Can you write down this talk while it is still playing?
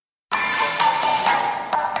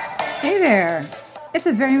Hey there! It's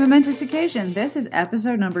a very momentous occasion. This is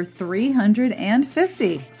episode number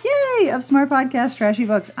 350. Yay! Of Smart Podcast Trashy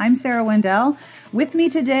Books. I'm Sarah Wendell. With me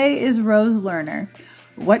today is Rose Lerner.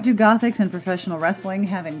 What do Gothics and professional wrestling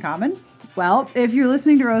have in common? Well, if you're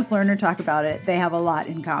listening to Rose Lerner talk about it, they have a lot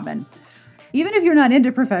in common. Even if you're not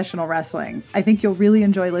into professional wrestling, I think you'll really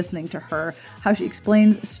enjoy listening to her, how she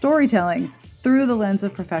explains storytelling through the lens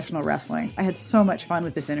of professional wrestling. I had so much fun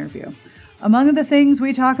with this interview. Among the things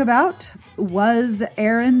we talk about, was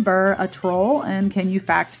Aaron Burr a troll? And can you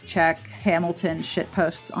fact check Hamilton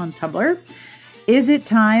shitposts on Tumblr? Is it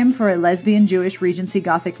time for a lesbian Jewish Regency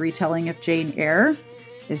Gothic retelling of Jane Eyre?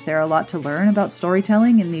 Is there a lot to learn about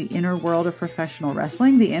storytelling in the inner world of professional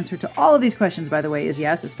wrestling? The answer to all of these questions, by the way, is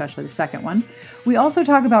yes, especially the second one. We also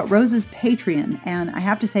talk about Rose's Patreon, and I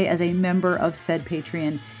have to say, as a member of said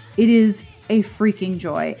Patreon, it is a freaking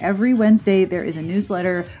joy. Every Wednesday, there is a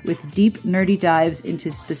newsletter with deep, nerdy dives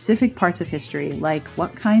into specific parts of history, like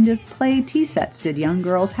what kind of play tea sets did young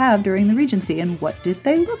girls have during the Regency, and what did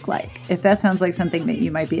they look like? If that sounds like something that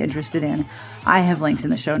you might be interested in, I have links in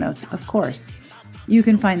the show notes, of course. You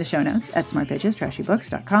can find the show notes at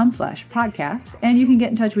smartbitchestrashybooks.com/podcast, and you can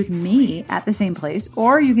get in touch with me at the same place,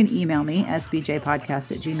 or you can email me,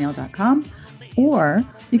 sbjpodcast@gmail.com, or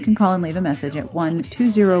you can call and leave a message at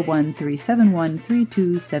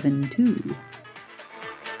 1-201-371-3272.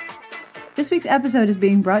 This week's episode is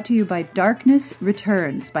being brought to you by Darkness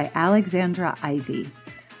Returns by Alexandra Ivy.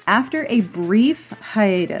 After a brief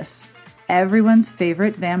hiatus, everyone's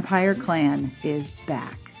favorite vampire clan is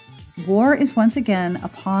back. War is once again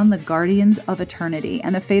upon the Guardians of Eternity,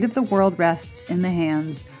 and the fate of the world rests in the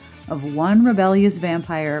hands of one rebellious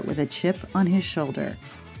vampire with a chip on his shoulder.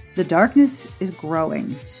 The darkness is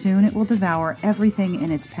growing. Soon it will devour everything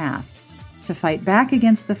in its path. To fight back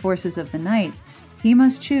against the forces of the night, he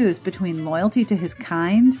must choose between loyalty to his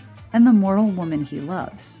kind and the mortal woman he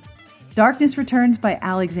loves. Darkness Returns by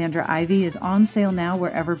Alexandra Ivy is on sale now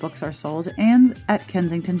wherever books are sold and at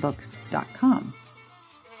kensingtonbooks.com.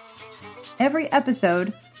 Every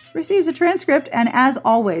episode receives a transcript, and as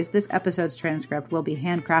always, this episode's transcript will be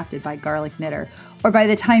handcrafted by Garlic Knitter. Or by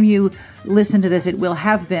the time you listen to this, it will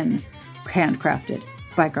have been handcrafted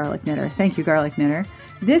by Garlic Knitter. Thank you, Garlic Knitter.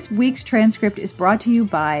 This week's transcript is brought to you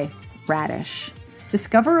by Radish.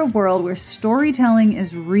 Discover a world where storytelling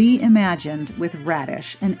is reimagined with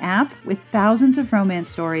Radish, an app with thousands of romance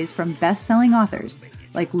stories from best-selling authors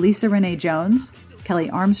like Lisa Renee Jones, Kelly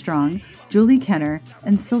Armstrong, Julie Kenner,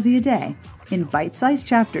 and Sylvia Day, in bite-sized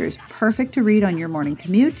chapters perfect to read on your morning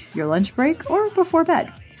commute, your lunch break, or before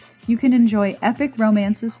bed. You can enjoy epic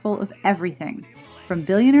romances full of everything, from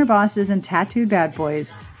billionaire bosses and tattooed bad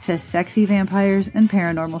boys to sexy vampires and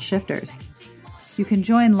paranormal shifters. You can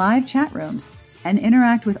join live chat rooms and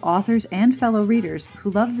interact with authors and fellow readers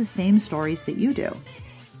who love the same stories that you do.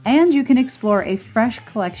 And you can explore a fresh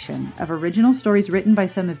collection of original stories written by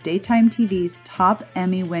some of daytime TV's top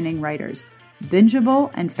Emmy-winning writers,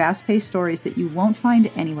 bingeable and fast-paced stories that you won't find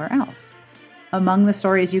anywhere else. Among the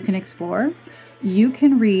stories you can explore, you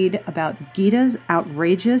can read about Geeta's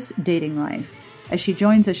outrageous dating life as she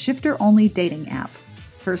joins a shifter-only dating app.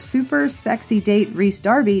 Her super sexy date, Reese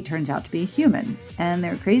Darby, turns out to be a human, and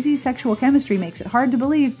their crazy sexual chemistry makes it hard to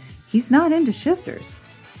believe he's not into shifters.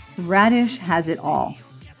 Radish has it all.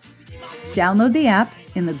 Download the app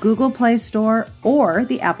in the Google Play Store or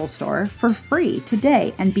the Apple Store for free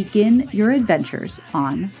today and begin your adventures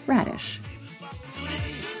on Radish.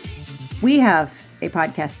 We have a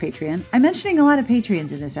podcast Patreon. I'm mentioning a lot of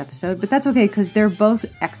Patreons in this episode, but that's okay because they're both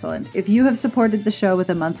excellent. If you have supported the show with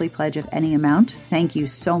a monthly pledge of any amount, thank you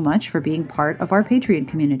so much for being part of our Patreon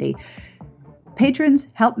community. Patrons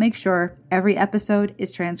help make sure every episode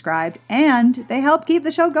is transcribed, and they help keep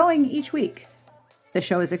the show going each week. The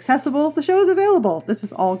show is accessible. The show is available. This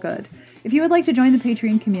is all good. If you would like to join the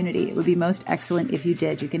Patreon community, it would be most excellent if you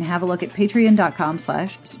did. You can have a look at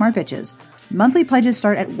patreon.com/smartbitches. Monthly pledges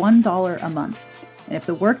start at $1 a month. And if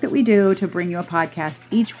the work that we do to bring you a podcast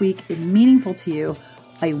each week is meaningful to you,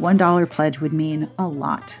 a $1 pledge would mean a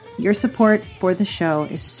lot. Your support for the show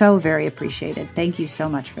is so very appreciated. Thank you so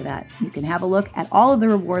much for that. You can have a look at all of the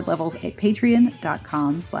reward levels at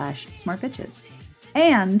patreon.com/smartbitches.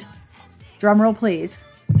 And drumroll, please.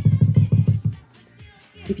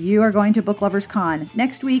 If you are going to Book Lovers Con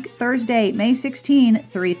next week, Thursday, May 16,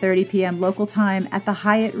 3:30 p.m. local time at the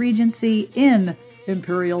Hyatt Regency in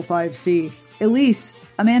Imperial 5C. Elise,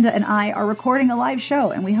 Amanda, and I are recording a live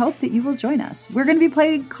show, and we hope that you will join us. We're going to be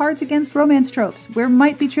playing Cards Against Romance tropes. There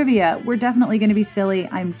might be trivia. We're definitely going to be silly.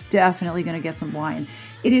 I'm definitely going to get some wine.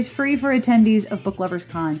 It is free for attendees of Book Lovers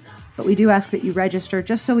Con. but we do ask that you register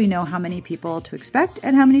just so we know how many people to expect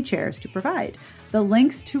and how many chairs to provide. The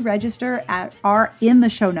links to register are in the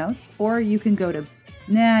show notes, or you can go to,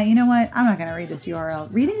 you know what? I'm not going to read this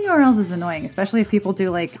URL. Reading URLs is annoying, especially if people do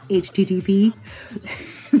like HTTP.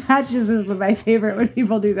 That just is my favorite when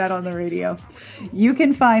people do that on the radio. You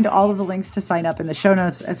can find all of the links to sign up in the show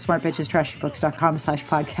notes at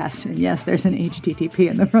smartbitchestrashybooks.com/podcast. And yes, there's an HTTP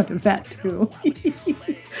in the front of that too.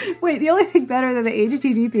 Wait, the only thing better than the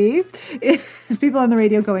HTTP is people on the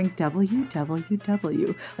radio going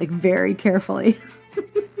www, like very carefully.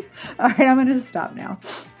 All right, I'm going to stop now.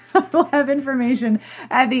 I will have information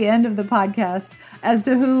at the end of the podcast as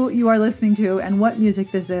to who you are listening to and what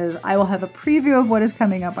music this is. I will have a preview of what is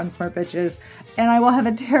coming up on Smart Bitches, and I will have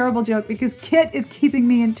a terrible joke because Kit is keeping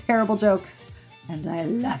me in terrible jokes, and I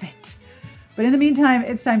love it. But in the meantime,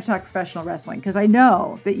 it's time to talk professional wrestling, because I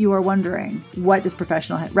know that you are wondering, what does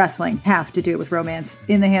professional wrestling have to do with romance?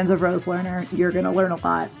 In the hands of Rose Lerner, you're going to learn a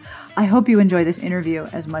lot. I hope you enjoy this interview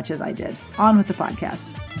as much as I did. On with the podcast.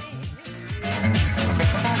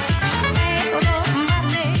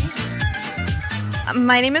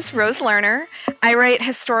 My name is Rose Lerner. I write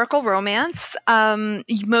historical romance,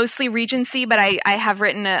 mostly Regency, but I have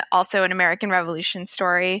written also an American Revolution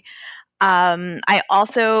story. I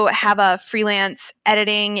also have a freelance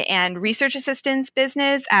editing and research assistance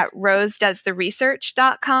business at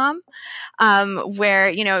rosedoestheresearch.com,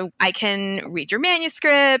 where, I can read your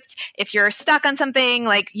manuscript. If you're stuck on something,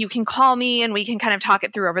 like, you can call me and we can kind of talk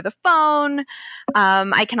it through over the phone.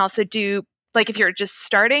 I can also do, like, if you're just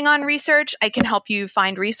starting on research, I can help you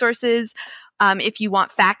find resources. If you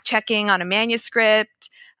want fact checking on a manuscript,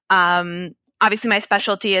 obviously my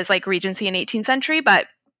specialty is like Regency and 18th century, but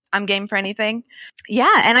I'm game for anything.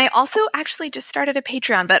 Yeah. And I also actually just started a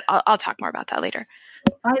Patreon, but I'll talk more about that later.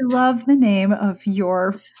 I love the name of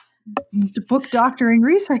your book doctoring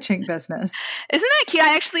researching business. Isn't that cute?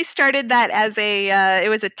 I actually started that as it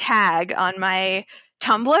was a tag on my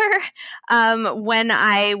Tumblr. When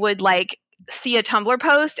I would see a Tumblr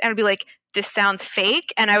post and I'd be like, this sounds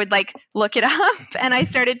fake. And I would look it up, and I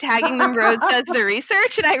started tagging them Rose Does the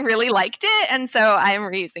Research, and I really liked it. And so I'm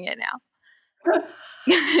reusing it now.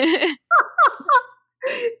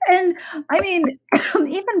 And I mean,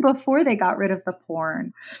 even before they got rid of the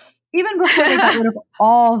porn, even before they got rid of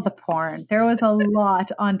all the porn, there was a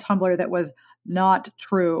lot on Tumblr that was not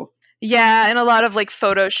true. Yeah. And a lot of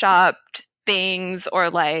photoshopped things, or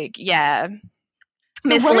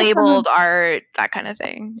mislabeled art, that kind of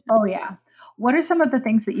thing. Oh, yeah. What are some of the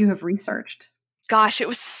things that you have researched? Gosh, it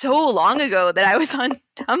was so long ago that I was on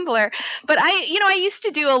Tumblr. But I used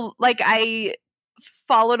to do I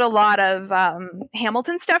followed a lot of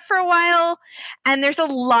Hamilton stuff for a while. And there's a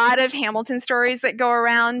lot of Hamilton stories that go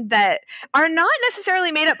around that are not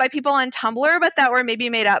necessarily made up by people on Tumblr, but that were maybe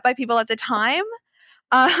made up by people at the time.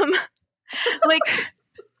 Some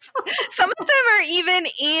of them are even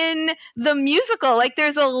in the musical.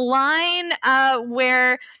 There's a line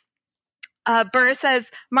where Burr says,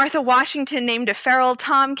 Martha Washington named a feral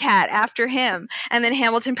tomcat after him. And then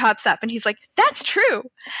Hamilton pops up and he's like, that's true.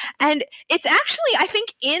 And it's actually, I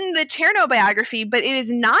think, in the Chernow biography, but it is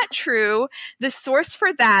not true. The source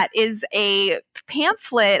for that is a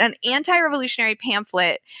pamphlet, an anti-revolutionary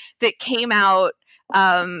pamphlet that came out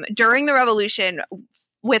during the Revolution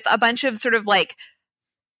with a bunch of sort of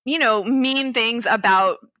mean things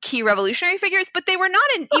about key revolutionary figures, but they were not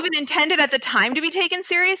even intended at the time to be taken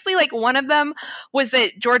seriously. One of them was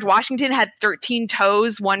that George Washington had 13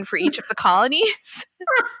 toes, one for each of the colonies.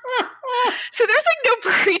 So there's no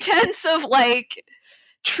pretense of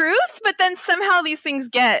truth, but then somehow these things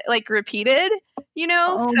get repeated,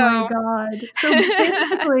 Oh my God.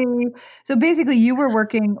 So basically you were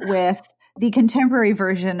working with the contemporary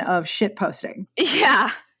version of shit posting. Yeah.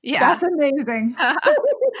 Yeah. That's amazing.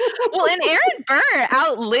 Well, and Aaron Burr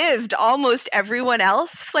outlived almost everyone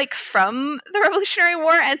else, from the Revolutionary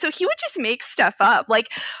War. And so he would just make stuff up,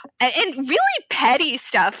 and really petty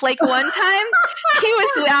stuff. One time he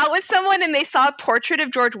was out with someone and they saw a portrait of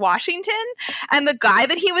George Washington. And the guy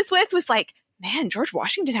that he was with was like, man, George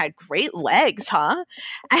Washington had great legs, huh?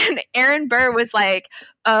 And Aaron Burr was like,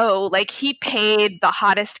 oh, he paid the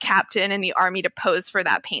hottest captain in the army to pose for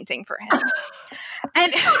that painting for him.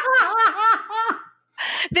 And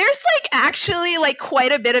there's actually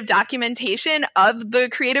quite a bit of documentation of the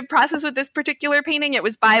creative process with this particular painting. It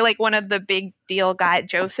was by one of the big deal guy,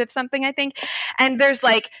 Joseph something, I think. And there's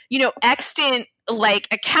extant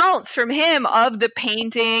accounts from him of the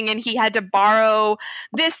painting, and he had to borrow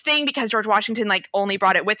this thing because George Washington only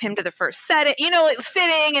brought it with him to the first sitting.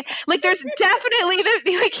 There's definitely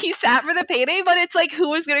he sat for the painting, but it's who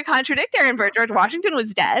was going to contradict Aaron Burr? George Washington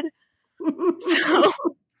was dead. So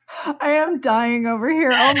I am dying over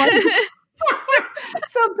here. Oh my.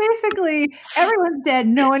 So basically, everyone's dead.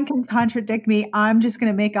 No one can contradict me. I'm just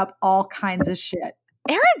going to make up all kinds of shit.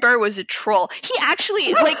 Aaron Burr was a troll. He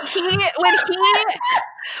actually, like,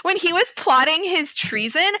 when he was plotting his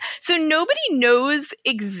treason, so nobody knows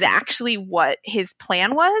exactly what his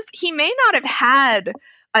plan was. He may not have had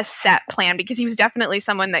a set plan because he was definitely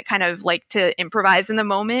someone that kind of liked to improvise in the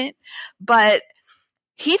moment. But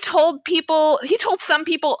he told some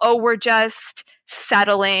people, oh, we're just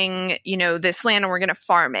settling, this land and we're going to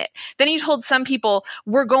farm it. Then he told some people,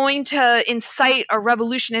 we're going to incite a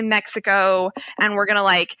revolution in Mexico and we're going to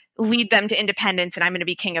like lead them to independence and I'm going to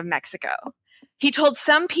be king of Mexico. He told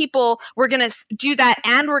some people, we're going to do that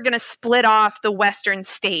and we're going to split off the Western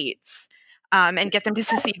states. And get them to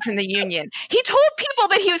secede from the Union. He told people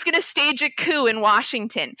that he was going to stage a coup in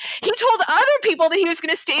Washington. He told other people that he was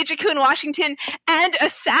going to stage a coup in Washington and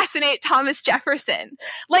assassinate Thomas Jefferson.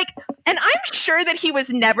 Like, and I'm sure that he was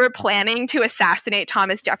never planning to assassinate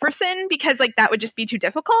Thomas Jefferson because, like, that would just be too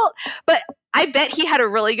difficult. But I bet he had a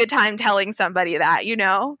really good time telling somebody that,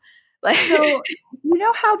 Like, so, you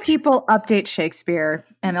know how people update Shakespeare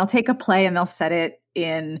and they'll take a play and they'll set it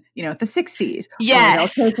in, the 60s.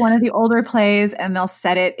 Yes. Or they'll take one of the older plays and they'll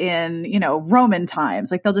set it in, Roman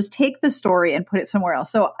times. Like they'll just take the story and put it somewhere else.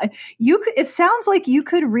 So it sounds like you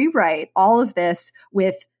could rewrite all of this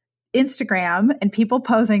with Instagram and people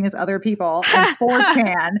posing as other people and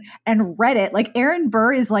 4chan and Reddit. Like Aaron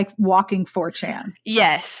Burr is like walking 4chan.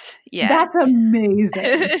 Yes. Yeah. That's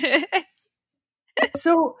amazing.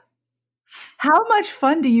 So how much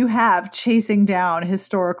fun do you have chasing down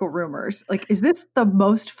historical rumors? Like, is this the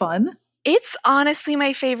most fun? It's honestly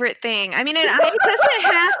my favorite thing. I mean, it doesn't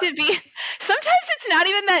have to be. Sometimes it's not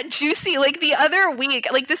even that juicy. Like the other week,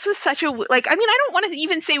 like this was such a, I don't want to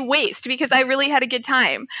even say waste because I really had a good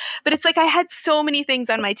time. But it's like I had so many things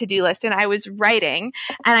on my to-do list and I was writing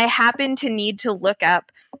and I happened to need to look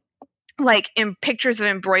up like in pictures of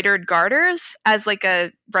embroidered garters as like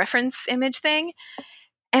a reference image thing.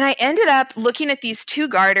 And I ended up looking at these two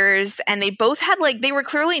garters and they both had they were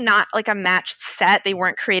clearly not like a matched set. They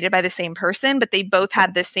weren't created by the same person, but they both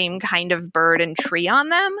had the same kind of bird and tree on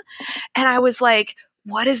them. And I was like,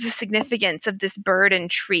 what is the significance of this bird and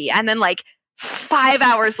tree? And then 5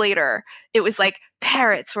 hours later, it was like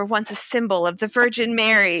parrots were once a symbol of the Virgin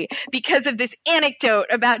Mary because of this anecdote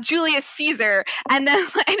about Julius Caesar. And then,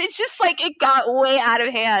 and it's just it got way out of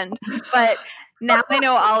hand. But now I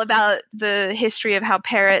know all about the history of how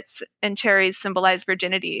parrots and cherries symbolize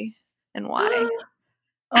virginity and why.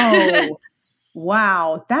 Oh,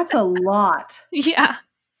 wow. That's a lot. Yeah.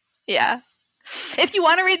 Yeah. If you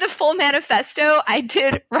want to read the full manifesto, I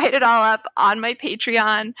did write it all up on my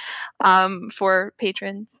Patreon for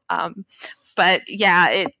patrons. But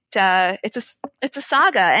yeah, it's a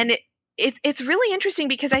saga, and it's really interesting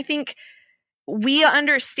because I think we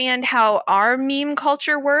understand how our meme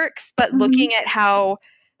culture works, but looking at how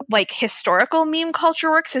historical meme culture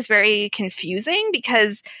works is very confusing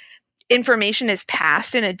because information is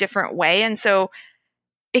passed in a different way. And so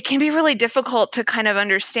it can be really difficult to kind of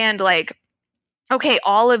understand okay,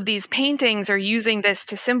 all of these paintings are using this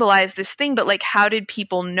to symbolize this thing, but how did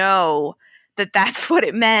people know that that's what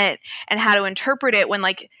it meant and how to interpret it when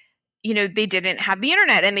they didn't have the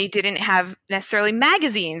internet and they didn't have necessarily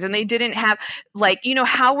magazines and they didn't have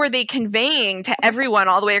how were they conveying to everyone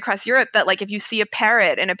all the way across Europe that if you see a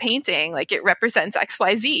parrot in a painting, it represents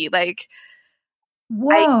XYZ.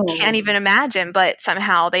 Whoa. I can't even imagine, but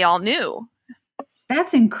somehow they all knew.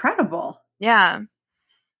 That's incredible. Yeah.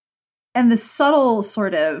 And the subtle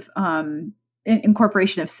sort of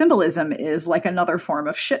incorporation of symbolism is another form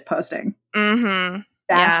of shit posting. Mm-hmm.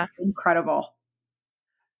 That's incredible.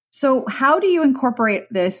 So how do you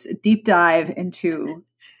incorporate this deep dive into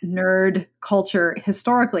nerd culture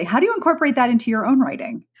historically? How do you incorporate that into your own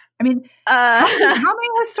writing? I mean, how many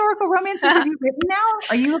historical romances have you written now?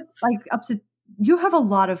 Are you up to, you have a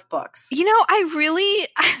lot of books. I really,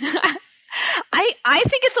 I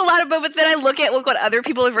think it's a lot of books, but then I look at what other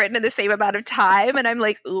people have written in the same amount of time and I'm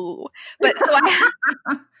like, ooh. But so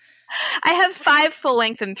I have 5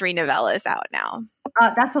 full-length and 3 novellas out now.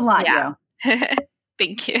 That's a lot, yeah.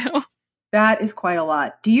 Thank you. That is quite a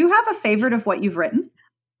lot. Do you have a favorite of what you've written?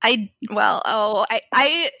 I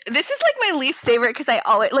this is my least favorite because I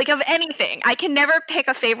always of anything. I can never pick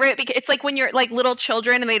a favorite because it's when you're little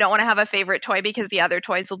children and they don't want to have a favorite toy because the other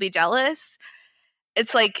toys will be jealous.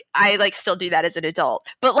 It's I still do that as an adult.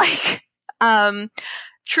 But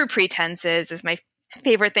True Pretenses is my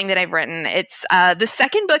favorite thing that I've written. It's the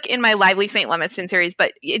second book in my Lively St. Lemiston series,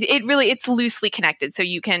 but it's loosely connected, so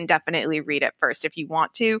you can definitely read it first if you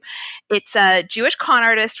want to. It's a Jewish con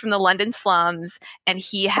artist from the London slums, and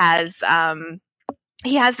he has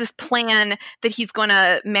this plan that he's going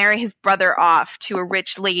to marry his brother off to a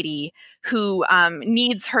rich lady who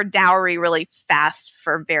needs her dowry really fast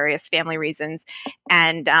for various family reasons.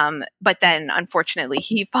 And but then, unfortunately,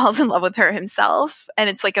 he falls in love with her himself. And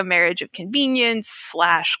it's like a marriage of convenience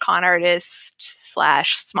 / con artist /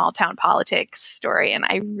 small town politics story. And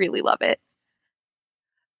I really love it.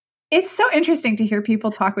 It's so interesting to hear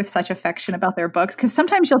people talk with such affection about their books, because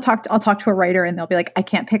sometimes I'll talk to a writer and they'll be like, I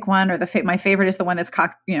can't pick one, or my favorite is the one that's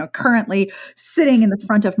currently sitting in the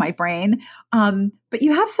front of my brain. But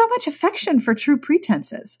you have so much affection for True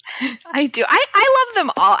Pretenses. I do. I love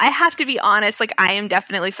them all. I have to be honest. Like, I am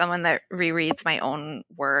definitely someone that rereads my own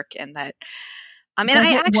work, and that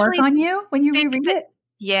Does it work on you when you reread it?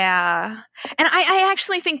 Yeah, and I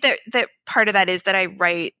actually think that part of that is that I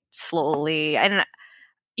write slowly, and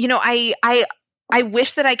I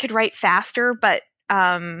wish that I could write faster, but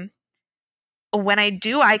when I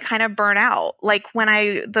do, I kind of burn out. Like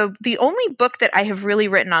the only book that I have really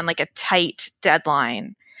written on like a tight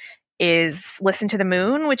deadline is Listen to the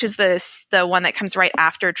Moon, which is the one that comes right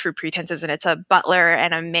after True Pretenses, and it's a butler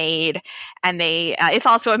and a maid, and it's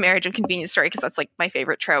also a marriage of convenience story, because that's like my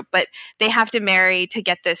favorite trope. But they have to marry to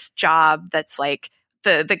get this job that's like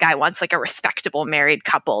the guy wants like a respectable married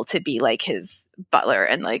couple to be like his butler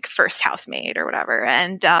and like first housemaid or whatever.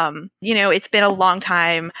 And it's been a long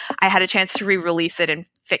time. I had a chance to re-release it and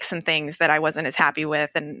fix some things that I wasn't as happy with,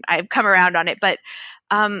 and I've come around on it. But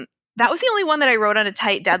that was the only one that I wrote on a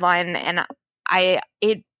tight deadline, and I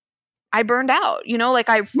burned out.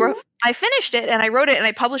 I finished it and I wrote it and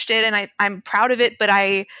I published it, and I'm proud of it, but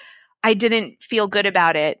I didn't feel good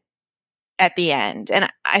about it at the end. And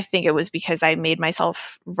I think it was because I made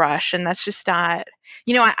myself rush, and that's just not,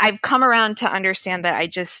 I've come around to understand that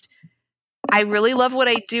I really love what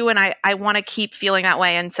I do, and I want to keep feeling that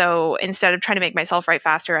way. And so instead of trying to make myself write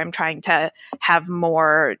faster, I'm trying to have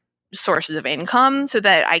more sources of income so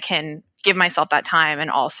that I can give myself that time and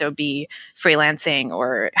also be freelancing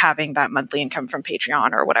or having that monthly income from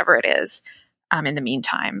Patreon or whatever it is in the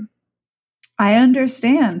meantime. I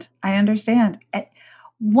understand.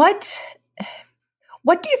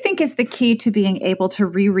 What do you think is the key to being able to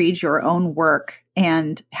reread your own work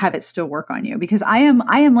and have it still work on you? Because I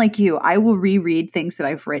am like you. I will reread things that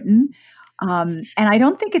I've written. And I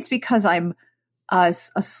don't think it's because I'm a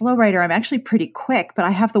slow writer. I'm actually pretty quick, but I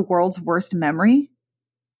have the world's worst memory.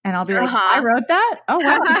 And I'll be like, I wrote that? Oh,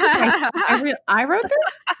 wow. I wrote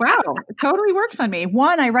this? Wow. It totally works on me.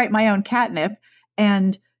 1, I write my own catnip.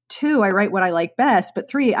 And 2, I write what I like best, but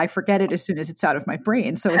 3, I forget it as soon as it's out of my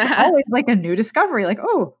brain. So it's always like a new discovery. Like,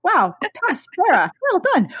 oh, wow, passed, Sarah, well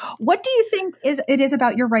done. What do you think it is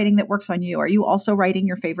about your writing that works on you? Are you also writing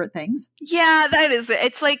your favorite things? Yeah, that is it.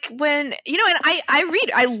 It's like when, and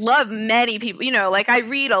I love many people, I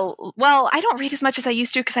read I don't read as much as I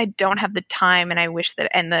used to because I don't have the time, and I wish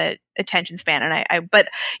that, and the attention span. And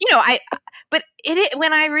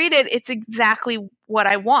when I read it, it's exactly what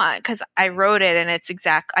I want, because I wrote it, and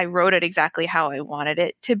I wrote it exactly how I wanted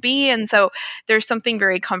it to be. And so there's something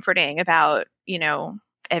very comforting about,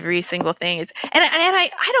 every single thing is, and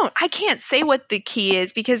I can't say what the key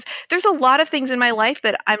is, because there's a lot of things in my life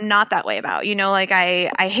that I'm not that way about, like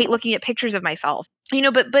I hate looking at pictures of myself,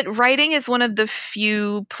 but writing is one of the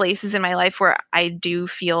few places in my life where I do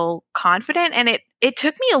feel confident. And it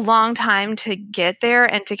took me a long time to get there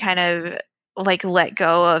and to kind of like let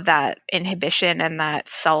go of that inhibition and that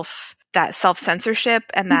self-censorship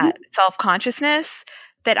and that self-consciousness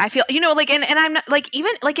that I feel, and I'm not like,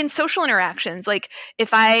 even like in social interactions, like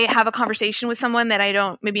if I have a conversation with someone that I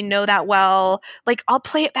don't maybe know that well, like I'll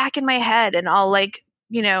play it back in my head, and I'll like,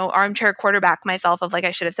 armchair quarterback myself of like,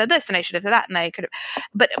 I should have said this and I should have said that. And I could have,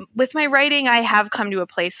 but with my writing, I have come to a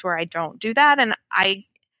place where I don't do that. And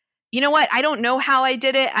you know what? I don't know how I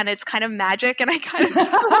did it, and it's kind of magic, and I kind of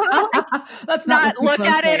just let's not look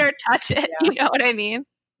at it or touch it. Yeah. You know what I mean?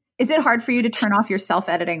 Is it hard for you to turn off your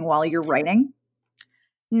self-editing while you're writing?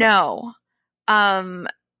 No.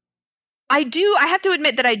 I do. I have to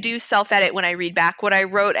admit that I do self-edit when I read back what I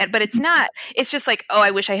wrote, but it's not. It's just like, oh,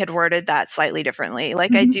 I wish I had worded that slightly differently.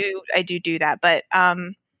 Like I do that, but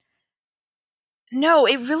no,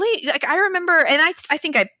 it really, like, I remember, and I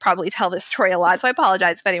think I probably tell this story a lot, so I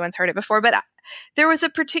apologize if anyone's heard it before, but there was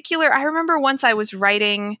I remember once I was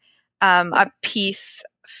writing a piece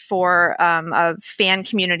for a fan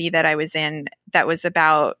community that I was in that was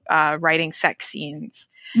about writing sex scenes.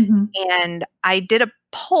 Mm-hmm. And I did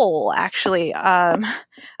poll, actually, an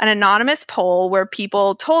anonymous poll where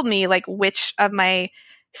people told me like which of my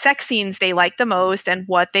sex scenes they liked the most and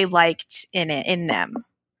what they liked in them,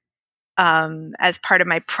 as part of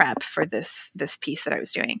my prep for this piece that I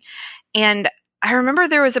was doing. And I remember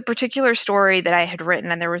there was a particular story that I had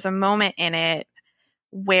written, and there was a moment in it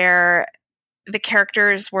where the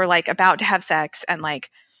characters were like about to have sex, and like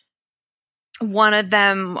one of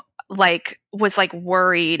them like was like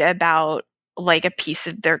worried about like a piece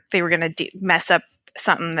of they were going to mess up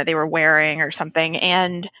something that they were wearing or something.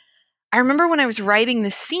 And I remember when I was writing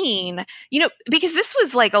the scene, because this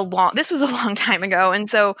was a long time ago. And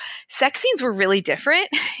so sex scenes were really different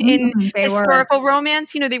in historical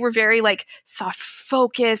romance. They were very like soft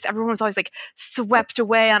focused. Everyone was always like swept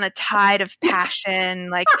away on a tide of passion,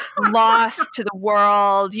 like lost to the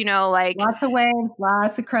world, like lots of waves,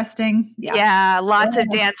 lots of cresting. Yeah, lots of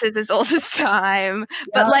dances as old as time. Yep.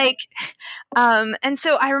 But like, and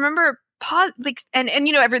so I remember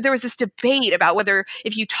there was this debate about whether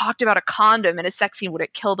if you talked about a condom in a sex scene, would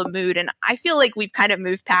it kill the mood? And I feel like we've kind of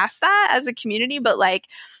moved past that as a community. But like,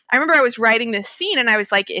 I remember I was writing this scene and I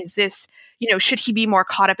was like, is this, should he be more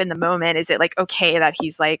caught up in the moment? Is it like, okay that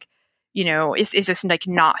he's like, is this like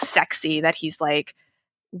not sexy that he's like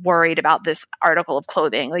worried about this article of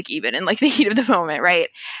clothing, like even in like the heat of the moment. Right.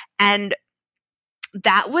 And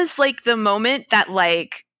that was like the moment that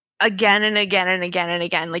like, again and again and again and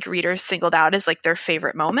again, like readers singled out as like their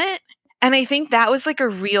favorite moment. And I think that was like a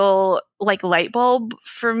real like light bulb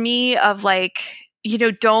for me of like,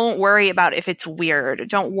 don't worry about if it's weird.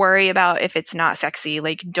 Don't worry about if it's not sexy.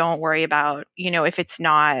 Like, don't worry about, if it's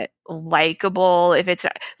not likable, if it's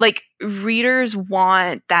like readers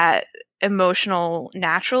want that emotional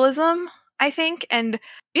naturalism, I think. And,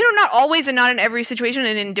 not always and not in every situation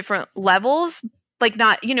and in different levels. Like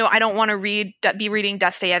not, I don't want to be reading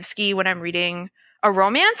Dostoevsky when I'm reading a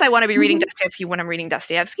romance. I want to be reading Dostoevsky when I'm reading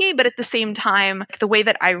Dostoevsky. But at the same time, the way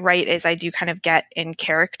that I write is I do kind of get in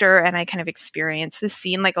character and I kind of experience the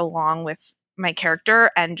scene like along with my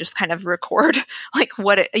character and just kind of record like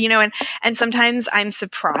what it, and sometimes I'm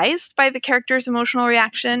surprised by the character's emotional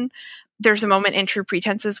reaction. There's a moment in True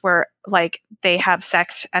Pretenses where like they have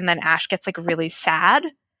sex and then Ash gets like really sad.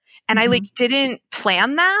 And I like didn't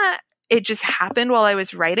plan that. It just happened while I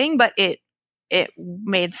was writing, but it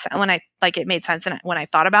made sense it made sense when I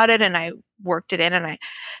thought about it and I worked it in. And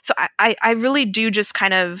I really do just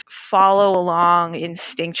kind of follow along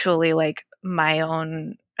instinctually, like my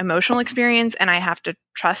own emotional experience. And I have to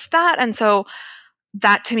trust that. And so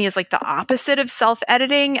that to me is like the opposite of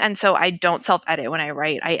self-editing. And so I don't self-edit when I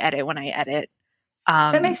write. I edit when I edit.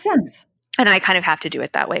 That makes sense. And I kind of have to do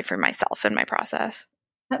it that way for myself and my process.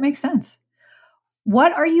 That makes sense.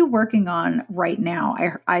 What are you working on right now?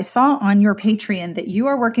 I saw on your Patreon that you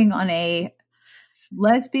are working on a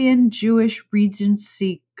lesbian Jewish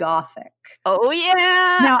Regency Gothic. Oh,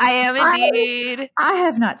 yeah. Now, I am indeed. I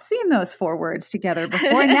have not seen those 4 words together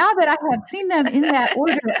before. Now that I have seen them in that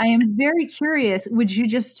order, I am very curious. Would you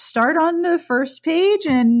just start on the first page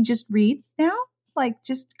and just read now? Like,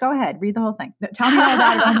 just go ahead, read the whole thing. Tell me all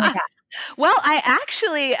about it. Oh my God. Well, I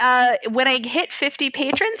actually, when I hit 50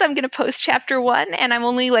 patrons, I'm going to post chapter 1, and I'm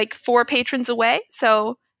only like 4 patrons away.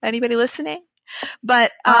 So, anybody listening?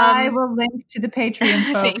 But I will link to the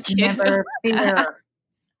Patreon, folks. Never fear.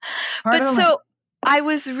 But so I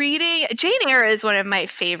was reading Jane Eyre is one of my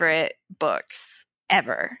favorite books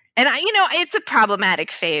ever, and it's a problematic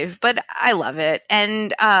fave, but I love it.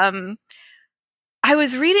 And I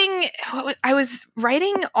was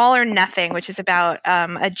writing All or Nothing, which is about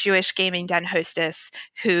a Jewish gaming den hostess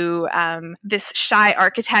who this shy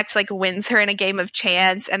architect like wins her in a game of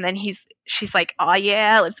chance, and then she's like, "Oh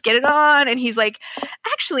yeah, let's get it on." And he's like,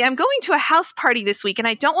 "Actually, I'm going to a house party this week, and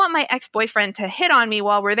I don't want my ex-boyfriend to hit on me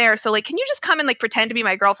while we're there. So like, can you just come and like pretend to be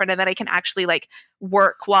my girlfriend, and then I can actually like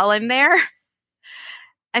work while I'm there?"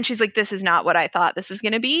 And she's like, "This is not what I thought this was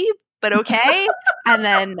going to be, but okay." And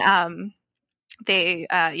then they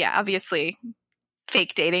obviously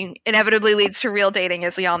fake dating inevitably leads to real dating,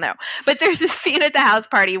 as we all know. But there's this scene at the house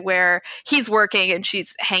party where he's working and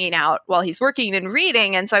she's hanging out while he's working and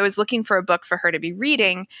reading. And so I was looking for a book for her to be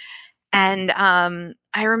reading. And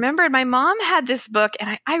I remembered my mom had this book,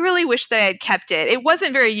 and I really wish that I had kept it. It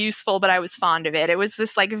wasn't very useful, but I was fond of it. It was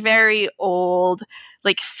this like very old,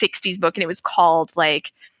 like 60s book, and it was called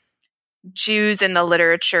like Jews in the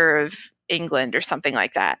Literature of England or something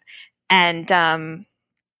like that. And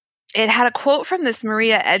it had a quote from this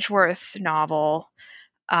Maria Edgeworth novel.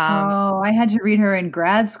 I had to read her in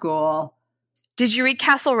grad school. Did you read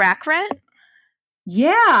Castle Rackrent?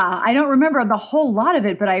 Yeah, I don't remember the whole lot of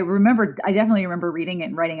it, but I definitely remember reading it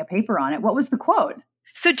and writing a paper on it. What was the quote?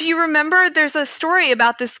 So do you remember there's a story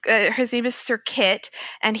about this, his name is Sir Kit,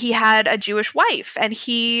 and he had a Jewish wife, and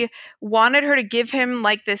he wanted her to give him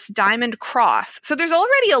like this diamond cross. So there's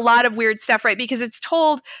already a lot of weird stuff, right? Because it's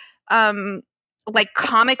told like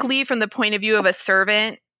comically from the point of view of a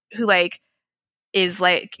servant who like is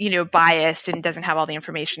like, you know, biased and doesn't have all the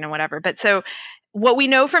information and whatever. But so what we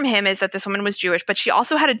know from him is that this woman was Jewish, but she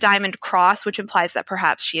also had a diamond cross, which implies that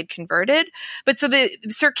perhaps she had converted. But so the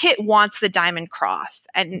Sir Kit wants the diamond cross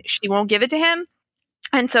and she won't give it to him.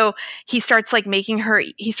 And so he starts making her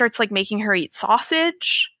eat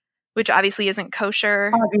sausage, which obviously isn't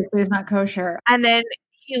kosher. Obviously is not kosher. And then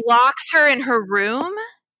he locks her in her room,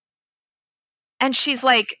 and she's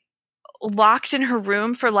like locked in her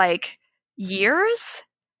room for like years.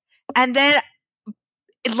 And then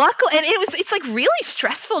luckily, and it's like really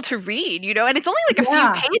stressful to read, you know, and it's only like a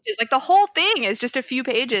few pages. Like the whole thing is just a few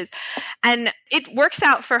pages, and it works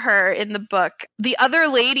out for her in the book. The other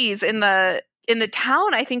ladies in the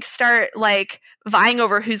town, I think, start like vying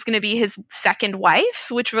over who's going to be his second wife,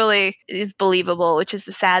 which really is believable, which is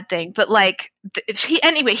the sad thing. But like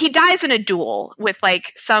he dies in a duel with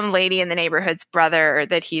like some lady in the neighborhood's brother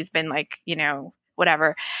that he's been like, you know,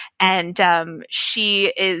 whatever. And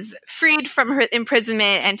she is freed from her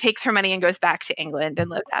imprisonment and takes her money and goes back to England and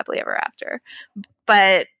lives happily ever after.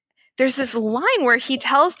 But there's this line where he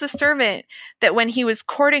tells the servant that when he was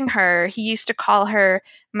courting her, he used to call her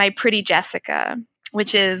my pretty Jessica,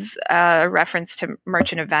 which is a reference to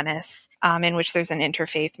Merchant of Venice, in which there's an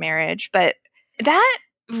interfaith marriage. But that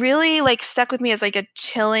really like stuck with me as like a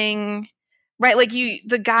chilling, right? Like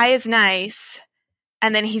the guy is nice,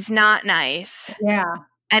 and then he's not nice. Yeah.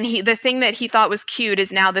 And the thing that he thought was cute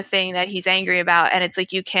is now the thing that he's angry about. And it's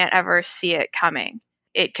like, you can't ever see it coming.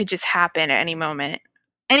 It could just happen at any moment.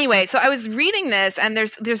 Anyway, so I was reading this, and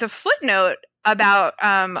there's a footnote about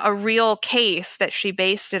a real case that she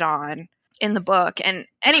based it on in the book. And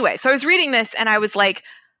anyway, so I was reading this, and I was like,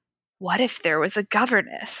 what if there was a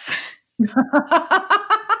governess?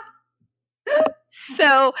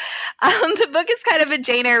 So the book is kind of a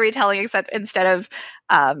Jane Eyre retelling, except instead of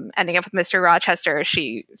ending up with Mr. Rochester,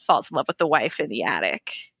 she falls in love with the wife in the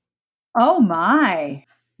attic. Oh my,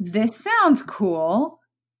 this sounds cool.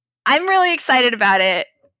 I'm really excited about it.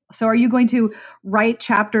 So are you going to write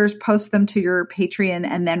chapters, post them to your Patreon,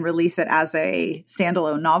 and then release it as a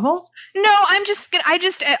standalone novel? No, I'm just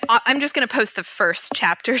gonna post the first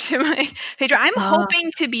chapter to my Patreon. I'm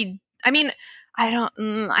hoping to be, I mean,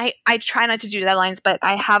 I try not to do deadlines, but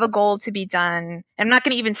I have a goal to be done. I'm not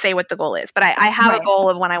going to even say what the goal is, but I have a goal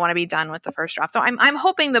of when I want to be done with the first draft. So I'm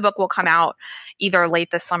hoping the book will come out either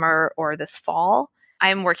late this summer or this fall.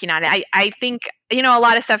 I'm working on it. I think, you know, a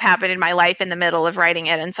lot of stuff happened in my life in the middle of writing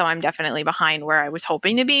it. And so I'm definitely behind where I was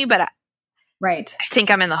hoping to be, but I think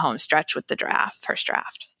I'm in the home stretch with the first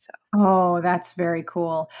draft. So. Oh, that's very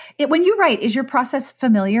cool. When you write, is your process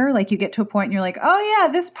familiar? Like you get to a point and you're like, oh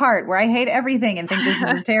yeah, this part where I hate everything and think this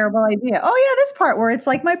is a terrible idea. Oh yeah, this part where it's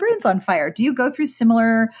like my brain's on fire. Do you go through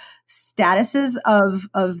similar statuses of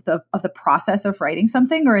the process of writing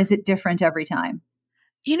something, or is it different every time?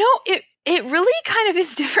 You know, it really kind of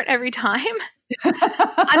is different every time.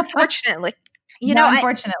 Unfortunately.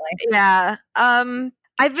 Unfortunately.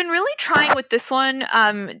 I've been really trying with this one.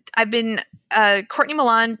 Courtney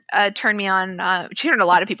Milan turned me on, she turned a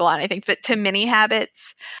lot of people on, I think, but to mini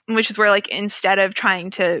habits, which is where like, instead of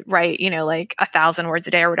trying to write, you know, like 1,000 words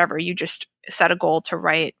a day or whatever, you just set a goal to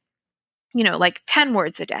write, you know, like 10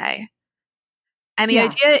 words a day. And the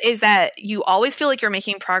idea is that you always feel like you're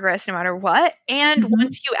making progress no matter what. And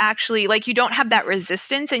once you actually, like, you don't have that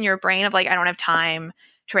resistance in your brain of like, I don't have time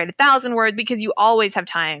to write 1,000 words, because you always have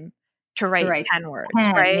time to write 10 words,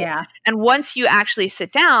 right? Yeah. And once you actually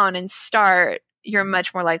sit down and start, you're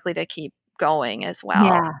much more likely to keep going as well.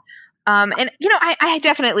 Yeah. And, you know, I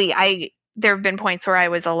definitely, there have been points where I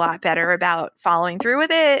was a lot better about following through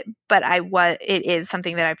with it, but it is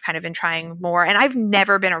something that I've kind of been trying more. And I've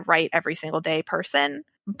never been a write every single day person,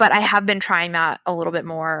 but I have been trying that a little bit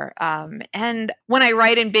more. And when I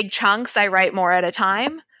write in big chunks, I write more at a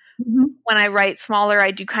time. When I write smaller,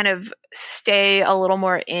 I do kind of stay a little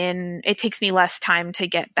more in. It takes me less time to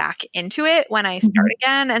get back into it when I start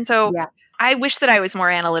again. And so I wish that I was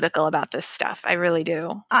more analytical about this stuff. I really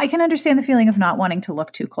do. I can understand the feeling of not wanting to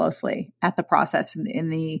look too closely at the process in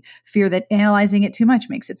the fear that analyzing it too much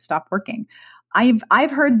makes it stop working.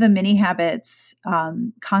 I've heard the mini habits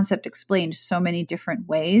concept explained so many different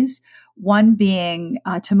ways. One being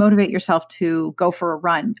to motivate yourself to go for a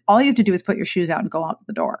run. All you have to do is put your shoes out and go out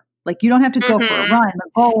the door. Like you don't have to go for a run.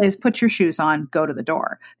 The goal is put your shoes on, go to the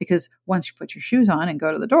door. Because once you put your shoes on and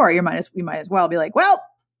go to the door, you might as well be like, well,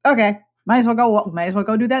 okay, Might as well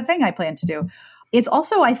go do that thing I plan to do. It's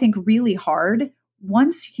also, I think, really hard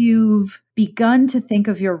once you've begun to think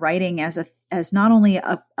of your writing as not only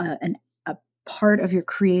a part of your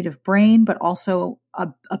creative brain, but also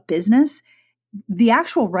a business. The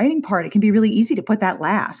actual writing part, it can be really easy to put that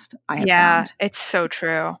last. I have found. It's so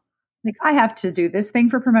true. Like, I have to do this thing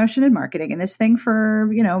for promotion and marketing and this thing for,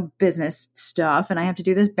 business stuff. And I have to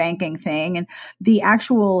do this banking thing. And the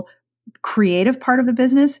actual creative part of the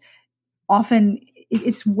business, often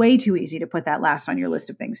it's way too easy to put that last on your list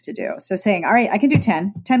of things to do. So saying, all right, I can do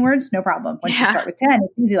 10 words, no problem. Once you start with 10,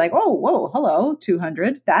 it's easy. Like, oh, whoa, hello,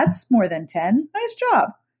 200. That's more than 10. Nice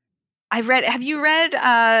job. Have you read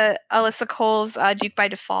Alyssa Cole's Duke by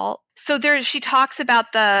Default? So she talks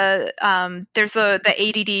about there's the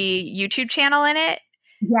ADD YouTube channel in it.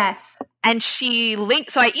 Yes. And she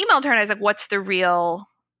linked, so I emailed her and I was like, what's the real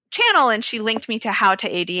channel? And she linked me to How to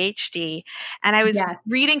ADHD. And I was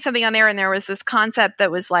reading something on there, and there was this concept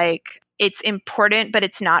that was like, it's important, but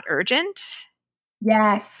it's not urgent.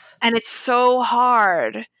 Yes. And it's so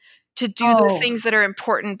hard to do those things that are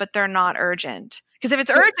important, but they're not urgent. Because if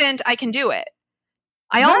it's urgent, I can do it.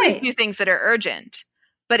 I always do things that are urgent.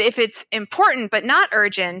 But if it's important but not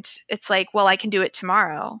urgent, it's like, well, I can do it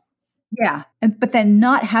tomorrow. Yeah. But then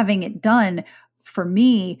not having it done, for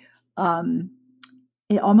me,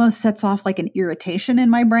 it almost sets off like an irritation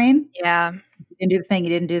in my brain. Yeah. You didn't do the thing.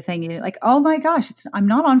 You didn't do the thing. You didn't, like, oh my gosh, I'm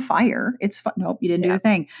not on fire. It's fun. Nope, you didn't do the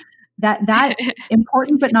thing. That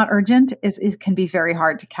important but not urgent is can be very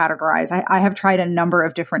hard to categorize. I have tried a number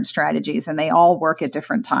of different strategies, and they all work at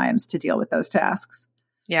different times to deal with those tasks.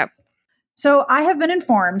 Yep. So I have been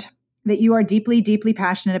informed that you are deeply, deeply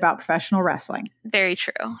passionate about professional wrestling. Very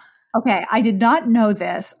true. Okay, I did not know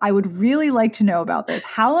this. I would really like to know about this.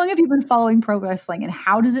 How long have you been following pro wrestling, and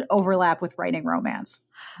how does it overlap with writing romance?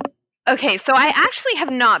 Okay, so I actually have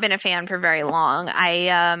not been a fan for very long.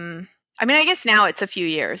 I mean, I guess now it's a few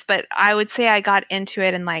years, but I would say I got into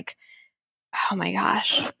it in like, oh my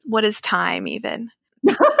gosh, what is time even?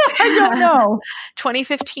 I don't know.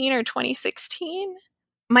 2015 or 2016?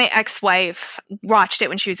 My ex-wife watched it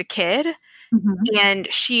when she was a kid. Mm-hmm.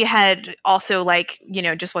 And she had also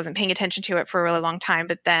just wasn't paying attention to it for a really long time.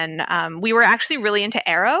 But then we were actually really into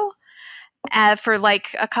Arrow for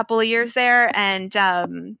like a couple of years there. And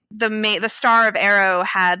the star of Arrow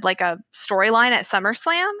had like a storyline at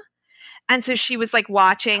SummerSlam. And so she was like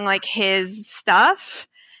watching like his stuff.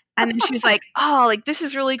 And then she was like, oh, like this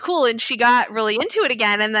is really cool. And she got really into it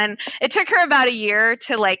again. And then it took her about a year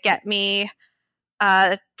to like get me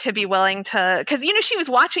to be willing to, because, she was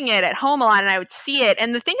watching it at home a lot and I would see it.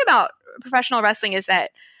 And the thing about professional wrestling is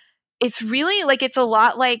that it's really like, it's a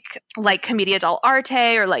lot like commedia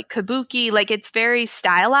dell'arte or like kabuki. Like it's very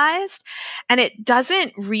stylized and it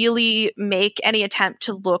doesn't really make any attempt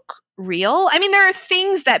to look real. I mean, there are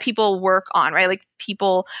things that people work on, right? Like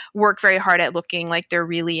people work very hard at looking like they're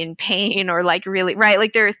really in pain or like really, right?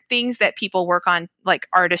 Like there are things that people work on like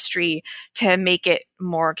artistry to make it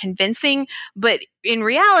more convincing. But in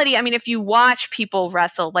reality, I mean, if you watch people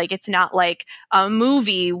wrestle, like it's not like a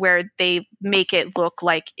movie where they make it look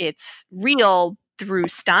like it's real through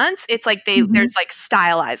stunts. It's like there's like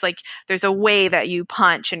stylized, like there's a way that you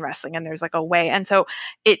punch in wrestling and there's like a way. And so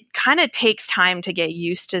it kind of takes time to get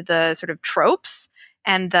used to the sort of tropes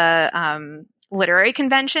and the literary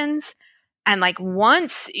conventions. And like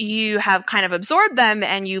once you have kind of absorbed them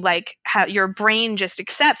and you like your brain just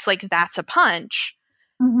accepts like that's a punch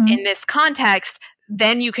in this context,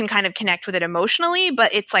 then you can kind of connect with it emotionally.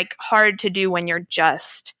 But it's like hard to do when you're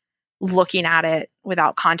just looking at it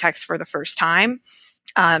without context for the first time.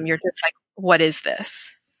 You're just like, what is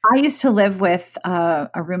this? I used to live with a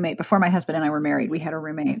roommate before my husband and I were married. We had a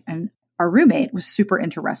roommate, and our roommate was super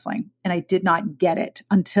into wrestling. And I did not get it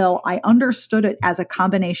until I understood it as a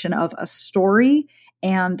combination of a story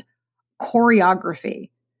and choreography.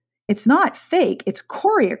 It's not fake, it's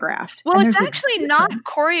choreographed. Well, it's actually not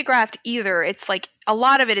choreographed either. It's like a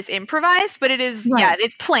lot of it is improvised, but it is,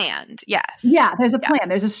 it's planned. Yes. Yeah, there's a plan,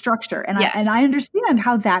 there's a structure. And I understand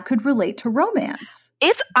how that could relate to romance.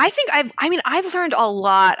 I've learned a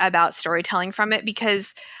lot about storytelling from it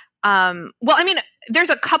because, there's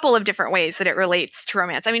a couple of different ways that it relates to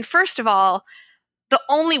romance. I mean, first of all, the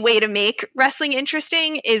only way to make wrestling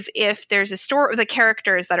interesting is if there's a story, the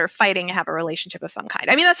characters that are fighting have a relationship of some kind.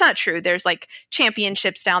 I mean, that's not true. There's like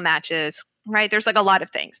championship style matches, right? There's like a lot of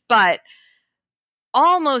things, but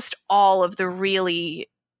almost all of the really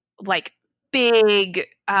like big,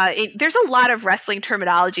 there's a lot of wrestling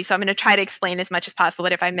terminology. So I'm going to try to explain as much as possible,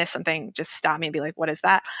 but if I miss something, just stop me and be like, what is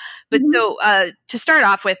that? But so to start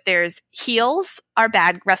off with, there's heels are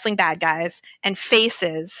wrestling bad guys, and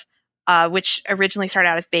faces which originally started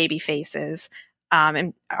out as baby faces,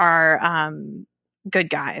 and are good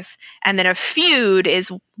guys. And then a feud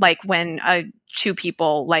is like when two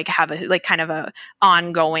people like have a like kind of a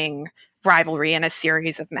ongoing rivalry in a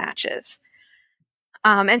series of matches.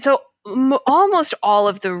 And so almost all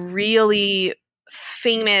of the really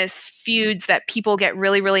famous feuds that people get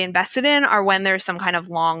really, really invested in are when there's some kind of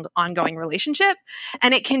long ongoing relationship.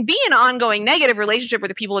 And it can be an ongoing negative relationship where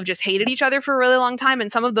the people have just hated each other for a really long time.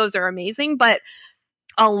 And some of those are amazing, but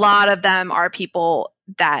a lot of them are people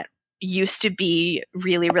that used to be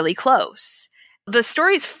really, really close. The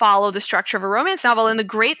stories follow the structure of a romance novel. And the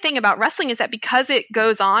great thing about wrestling is that because it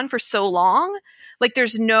goes on for so long, like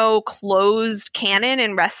there's no closed canon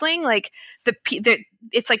in wrestling. Like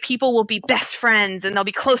it's like people will be best friends and they'll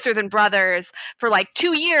be closer than brothers for like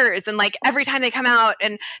 2 years. And like every time they come out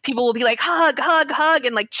and people will be like, hug, hug, hug,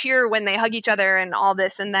 and like cheer when they hug each other and all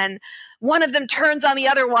this. And then one of them turns on the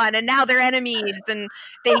other one and now they're enemies and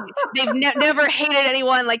they've never hated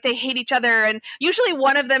anyone. Like they hate each other. And usually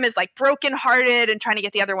one of them is like brokenhearted and trying to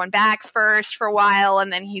get the other one back first for a while.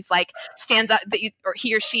 And then he's like stands up, or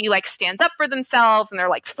he or she like stands up for themselves and they're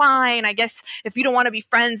like, fine, I guess if you don't want to be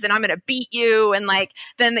friends, then I'm going to beat you. And like,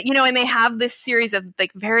 then, you know, and they have this series of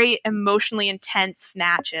like very emotionally intense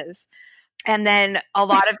matches. And then a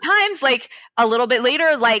lot of times, like a little bit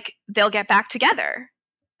later, like they'll get back together.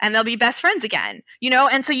 And they'll be best friends again, you know?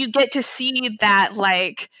 And so you get to see that,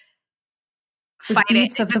 like, the fighting.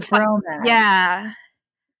 Beats of the bromance. Yeah.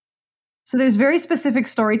 So there's very specific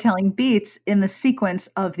storytelling beats in the sequence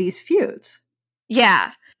of these feuds.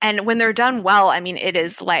 Yeah. And when they're done well, I mean, it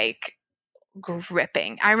is, like,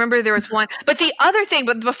 gripping. I remember there was one. But the other thing,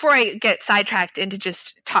 but before I get sidetracked into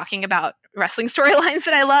just talking about wrestling storylines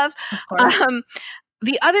that I love,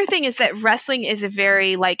 the other thing is that wrestling is a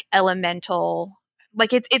very, like, elemental...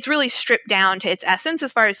 Like it's really stripped down to its essence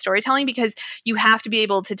as far as storytelling, because you have to be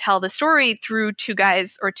able to tell the story through two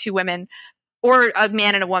guys or two women or a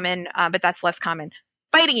man and a woman, but that's less common,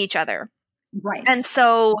 fighting each other. Right. And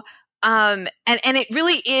so, and it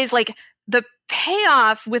really is like the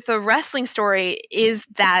payoff with a wrestling story is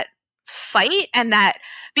that fight, and that,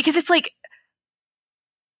 because it's like,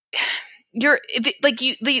 the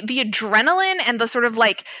adrenaline and the sort of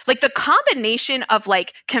like the combination of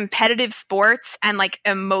like competitive sports and like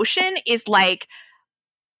emotion is like,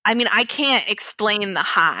 I mean, I can't explain the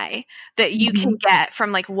high that you can get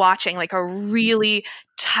from like watching like a really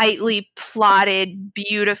tightly plotted,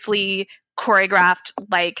 beautifully choreographed,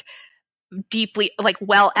 like deeply like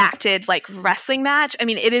well acted like wrestling match. I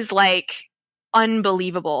mean, it is like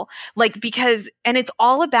unbelievable, like, because, and it's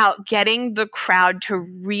all about getting the crowd to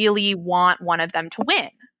really want one of them to win.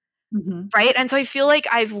 Right. And so I feel like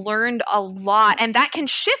I've learned a lot, and that can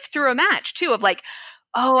shift through a match too, of like,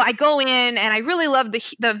 oh, I go in and I really love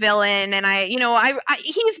the villain, and I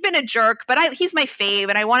he's been a jerk, but he's my fave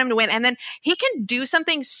and I want him to win. And then he can do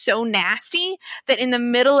something so nasty that in the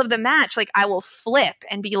middle of the match, like I will flip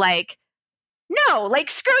and be like, no, like,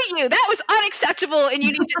 screw you. That was unacceptable and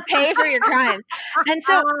you need to pay for your crimes. And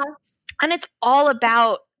so, and it's all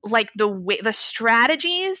about like the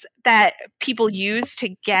strategies that people use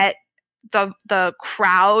to get the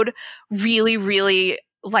crowd really, really,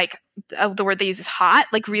 like, the word they use is hot,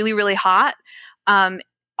 like really, really hot,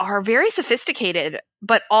 are very sophisticated,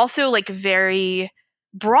 but also like very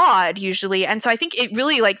broad usually. And so I think it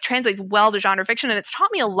really like translates well to genre fiction. And it's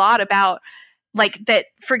taught me a lot about like that.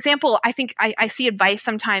 For example, I think I see advice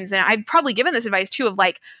sometimes, and I've probably given this advice too, of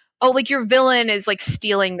like, oh, like your villain is like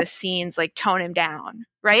stealing the scenes, like tone him down.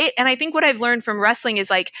 Right. And I think what I've learned from wrestling is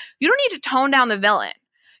like, you don't need to tone down the villain.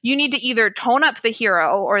 You need to either tone up the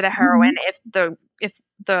hero or the heroine if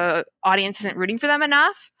the audience isn't rooting for them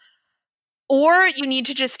enough, or you need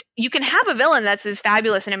to just, you can have a villain that's as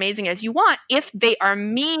fabulous and amazing as you want if they are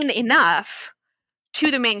mean enough to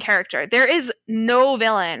the main character. There is no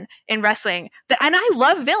villain in wrestling and I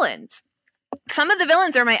love villains. Some of the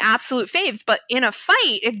villains are my absolute faves, but in a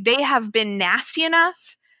fight, if they have been nasty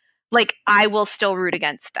enough, like I will still root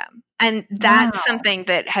against them. And that's something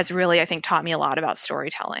that has really, I think, taught me a lot about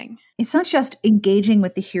storytelling. It's not just engaging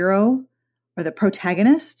with the hero or the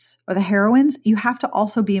protagonists or the heroines. You have to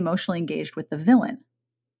also be emotionally engaged with the villain.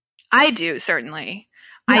 I do, certainly.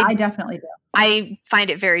 Yeah, I definitely do. I find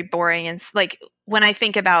it very boring. And like when I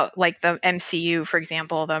think about like the MCU, for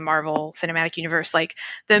example, the Marvel Cinematic Universe, like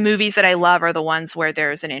the movies that I love are the ones where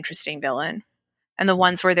there's an interesting villain, and the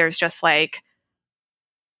ones where there's just like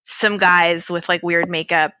some guys with like weird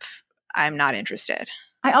makeup. I'm not interested.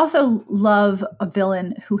 I also love a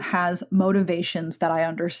villain who has motivations that I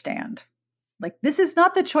understand. Like, this is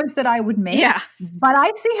not the choice that I would make, Yeah. but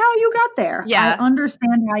I see how you got there. Yeah. I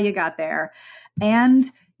understand how you got there. And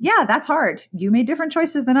yeah, that's hard. You made different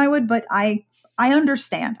choices than I would, but I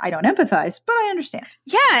understand. I don't empathize, but I understand.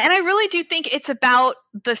 Yeah, and I really do think it's about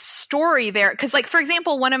the story there. Because, like, for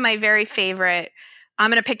example, one of my very favorite, I'm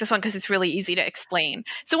going to pick this one because it's really easy to explain.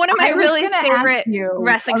 So one of my really favorite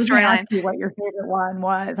wrestling storylines. I ask you what your favorite one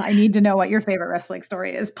was. I need to know what your favorite wrestling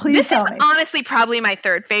story is. Please tell me. This is honestly probably my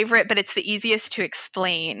third favorite, but it's the easiest to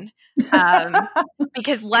explain.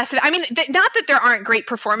 Because not that there aren't great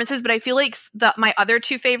performances, but I feel like my other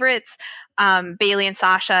two favorites, Bayley and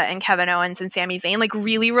Sasha and Kevin Owens and Sami Zayn, like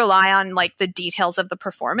really rely on like the details of the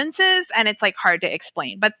performances, and it's like hard to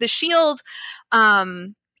explain. But the Shield,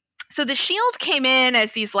 so the Shield came in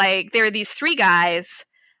as these there were these three guys,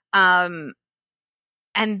 and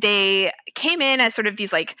they came in as sort of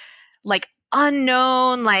these like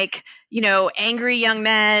unknown, angry young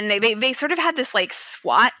men. They sort of had this like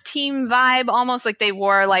SWAT team vibe, almost like they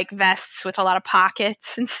wore like vests with a lot of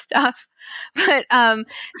pockets and stuff. But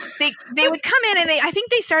they would come in, and I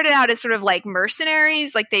think they started out as sort of like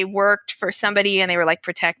mercenaries, like they worked for somebody and they were like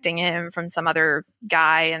protecting him from some other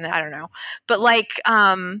guy, and I don't know. But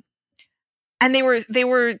and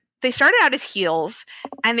they started out as heels,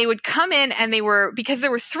 and they would come in, and because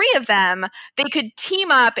there were three of them, they could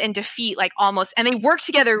team up and defeat and they worked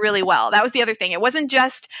together really well. That was the other thing. It wasn't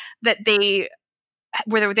just that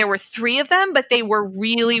there were three of them, but they were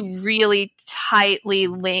really, really tightly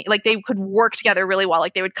linked. Like they could work together really well.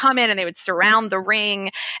 Like they would come in and they would surround the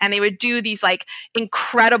ring, and they would do these like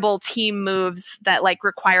incredible team moves that like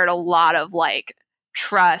required a lot of like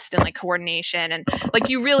trust and like coordination, and like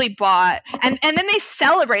you really bought, and then they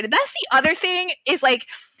celebrated. That's the other thing, is like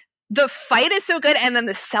the fight is so good, and then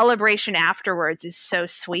the celebration afterwards is so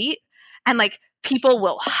sweet, and like people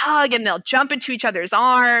will hug and they'll jump into each other's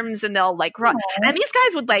arms, and they'll like run. And these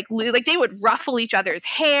guys would they would ruffle each other's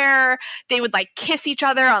hair, they would like kiss each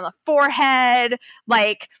other on the forehead,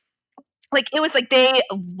 like it was like they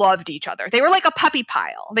loved each other. They were like a puppy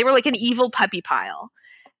pile. They were like an evil puppy pile.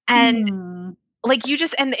 And like you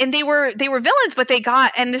just and they were villains, but they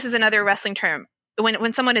got, and this is another wrestling term,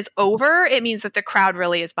 when someone is over, it means that the crowd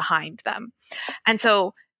really is behind them. And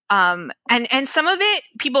so and some of it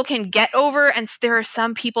people can get over, and there are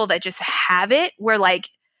some people that just have it where like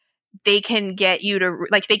they can get you to,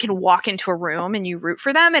 like, they can walk into a room and you root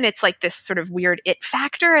for them, and it's like this sort of weird it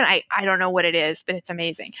factor, and I don't know what it is, but it's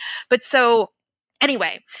amazing. But so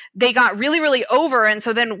anyway, they got really, really over. And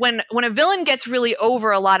so then when a villain gets really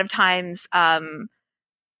over, a lot of times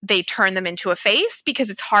they turn them into a face, because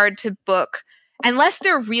it's hard to book unless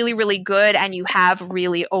they're really, really good and you have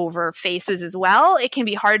really over faces as well. It can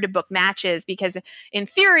be hard to book matches, because in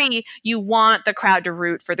theory, you want the crowd to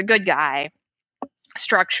root for the good guy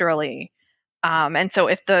structurally. And so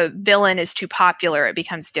if the villain is too popular, it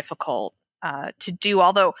becomes difficult to do,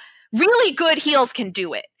 although really good heels can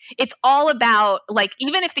do it. It's all about, like,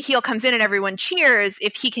 even if the heel comes in and everyone cheers,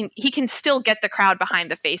 if he can still get the crowd behind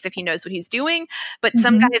the face if he knows what he's doing. But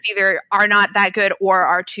some guys either are not that good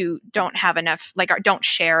or don't have enough, like, don't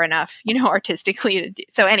share enough, artistically to do.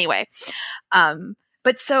 So anyway,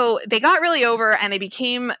 but so they got really over, and they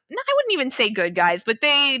became, I wouldn't even say good guys, but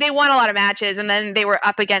they won a lot of matches, and then they were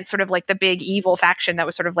up against sort of like the big evil faction that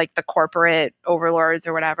was sort of like the corporate overlords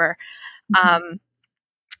or whatever.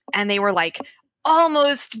 And they were like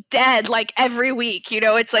almost dead like every week.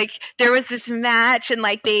 It's like there was this match, and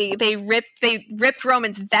like they ripped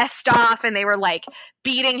Roman's vest off, and they were like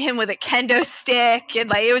beating him with a kendo stick, and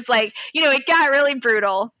like it was like, it got really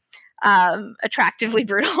brutal. Attractively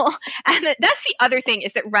brutal. And that's the other thing,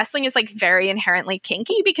 is that wrestling is like very inherently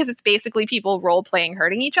kinky, because it's basically people role playing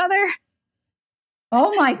hurting each other.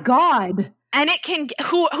 Oh my God. And it can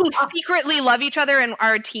who secretly love each other and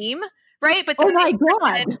are a team, right? But oh my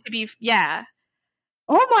God. To be, yeah.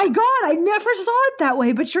 Oh my God, I never saw it that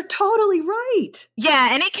way, but you're totally right. Yeah,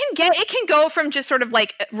 and it can go from just sort of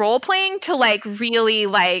like role playing to like really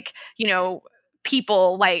like,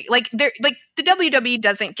 people like they're like, the WWE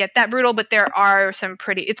doesn't get that brutal, but there are some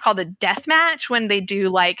pretty, it's called a death match, when they do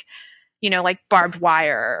like, like barbed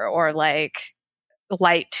wire or like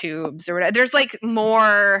light tubes or whatever. There's like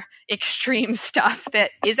more extreme stuff that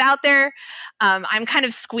is out there. I'm kind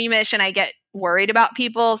of squeamish, and I get worried about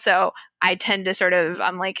people, so I tend to sort of,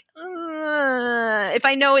 I'm like, if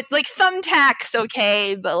I know it's like thumbtacks,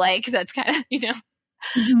 okay, but like that's kind of,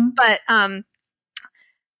 but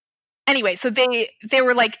anyway, so they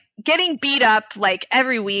were like getting beat up like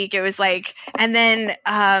every week. It was like, and then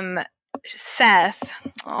Seth,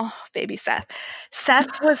 oh baby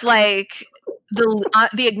Seth was like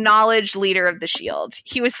the acknowledged leader of the Shield.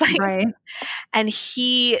 He was like, Right. and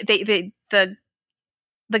the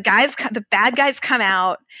bad guys come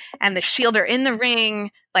out, and the Shield are in the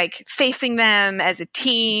ring, like facing them as a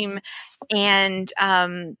team. And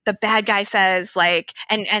the bad guy says, like,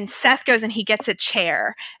 and Seth goes and he gets a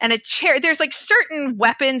chair. And a chair, there's like certain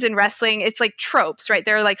weapons in wrestling. It's like tropes, right?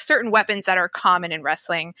 There are like certain weapons that are common in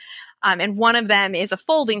wrestling. And one of them is a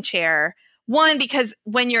folding chair. One, because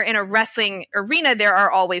when you're in a wrestling arena, there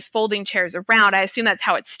are always folding chairs around. I assume that's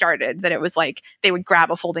how it started, that it was like they would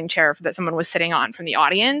grab a folding chair that someone was sitting on from the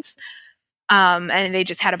audience. And they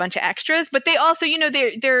just had a bunch of extras. But they also,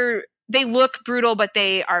 they look brutal, but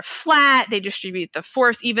they are flat. They distribute the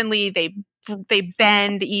force evenly. They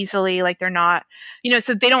bend easily. Like they're not,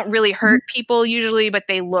 so they don't really hurt people usually, but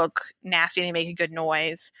they look nasty. They make a good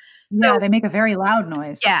noise. Yeah, they make a very loud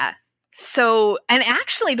noise. Yeah. So, and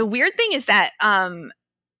actually the weird thing is that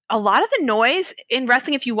a lot of the noise in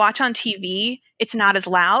wrestling, if you watch on TV, it's not as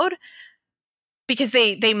loud because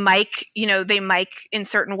they mic in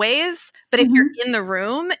certain ways. But if you're in the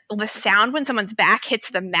room, the sound when someone's back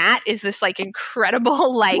hits the mat is this like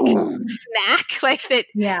incredible like smack, like that.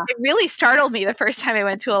 Yeah. It really startled me the first time I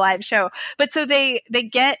went to a live show. But so they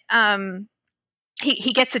get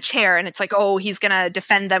he gets a chair, and it's like, oh, he's gonna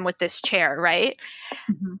defend them with this chair, right?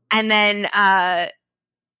 Mm-hmm. And then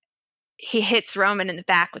he hits Roman in the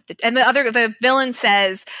back with the villain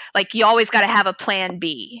says, like, you always got to have a plan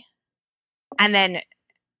B. And then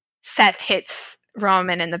Seth hits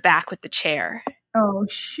Roman in the back with the chair. Oh,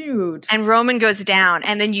 shoot. And Roman goes down,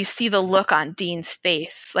 and then you see the look on Dean's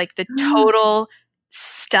face, like the total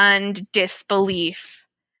stunned disbelief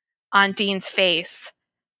on Dean's face.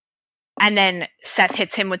 And then Seth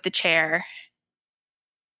hits him with the chair.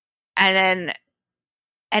 And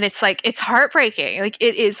it's like, it's heartbreaking. Like,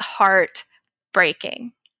 it is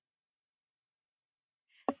heartbreaking.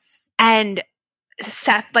 And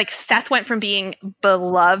Seth went from being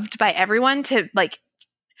beloved by everyone to like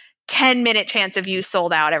 10-minute chance of use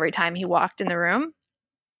sold out every time he walked in the room.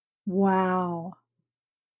 Wow.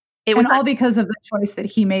 It was all because of the choice that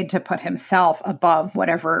he made to put himself above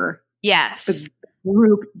whatever yes.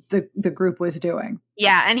 the group was doing.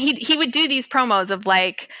 Yeah, and he would do these promos of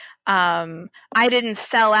like, I didn't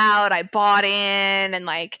sell out, I bought in, and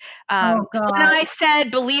like when I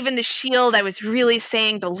said believe in the Shield, I was really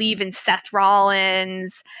saying believe in Seth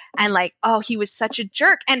Rollins. And like, oh, he was such a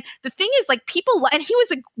jerk. And the thing is, like, people, and he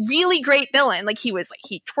was a really great villain. Like,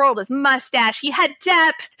 he twirled his mustache, he had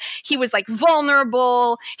depth, he was like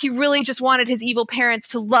vulnerable, he really just wanted his evil parents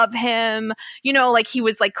to love him, like he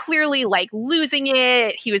was like clearly like losing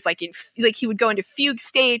it. He was like he would go into fugue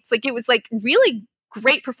states. Like, it was like really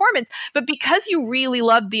great performance. But because you really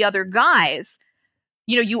loved the other guys,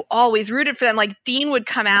 you always rooted for them. Like, Dean would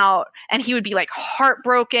come out and he would be like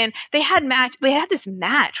heartbroken. They had this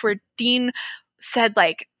match where Dean said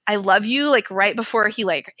like, I love you, like right before he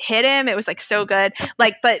like hit him. It was like so good.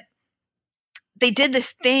 Like, but they did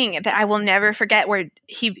this thing that I will never forget where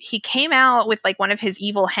he came out with like one of his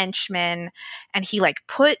evil henchmen, and he like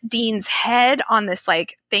put Dean's head on this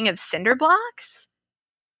like thing of cinder blocks.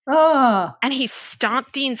 Oh. And he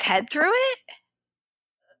stomped Dean's head through it.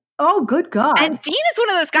 Oh, good God. And Dean is one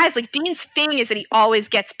of those guys, like, Dean's thing is that he always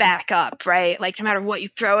gets back up, right? Like, no matter what you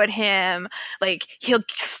throw at him, like, he'll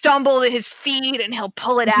stumble to his feet and he'll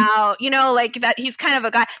pull it out, like that. He's kind of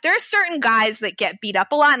a guy. There are certain guys that get beat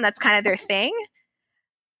up a lot, and that's kind of their thing.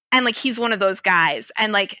 And like, he's one of those guys.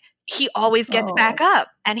 And like, he always gets back up.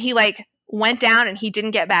 And he like went down and he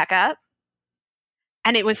didn't get back up.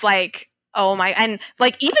 And it was like, oh my, and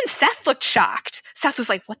like even Seth looked shocked. Seth was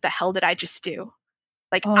like, what the hell did I just do?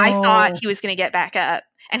 Like, I thought he was going to get back up,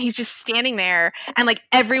 and he's just standing there, and like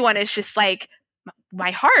everyone is just like,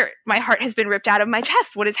 my heart has been ripped out of my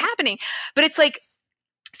chest. What is happening? But it's like,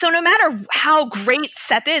 so no matter how great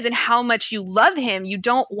Seth is and how much you love him, you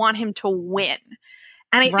don't want him to win.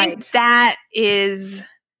 And I think that is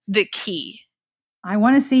the key. I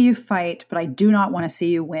want to see you fight, but I do not want to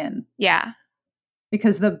see you win. Yeah.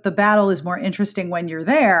 Because the battle is more interesting when you're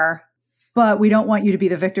there, but we don't want you to be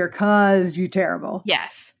the victor because you're terrible.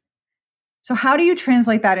 Yes. So how do you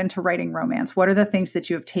translate that into writing romance? What are the things that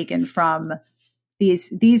you have taken from this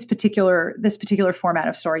particular format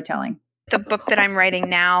of storytelling? The book that I'm writing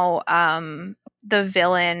now, the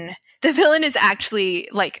villain is actually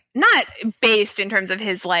like not based in terms of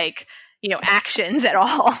his like, actions at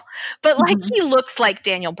all, but like he looks like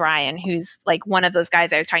Daniel Bryan, who's like one of those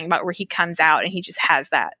guys I was talking about, where he comes out and he just has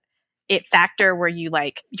that it factor where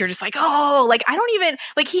you're just like, oh, like I don't even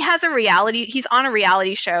like, he's on a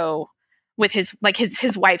reality show with his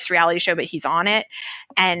wife's reality show, but he's on it.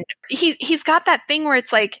 And he's got that thing where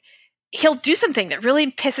it's like, he'll do something that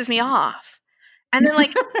really pisses me off. And then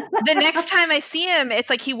like the next time I see him, it's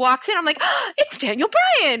like he walks in, I'm like, oh, it's Daniel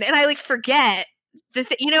Bryan. And I like forget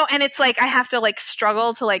and it's like, I have to like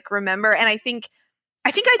struggle to like remember. And I think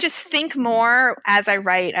I just think more as I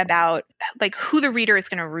write about like who the reader is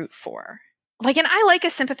going to root for. Like, and I like a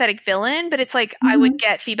sympathetic villain, but it's like, I would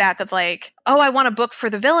get feedback of like, oh, I want a book for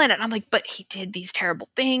the villain. And I'm like, but he did these terrible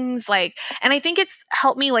things. Like, and I think it's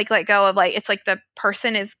helped me like let go of like, it's like the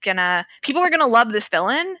person is people are going to love this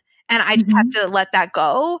villain. And I just have to let that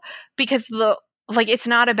go because it's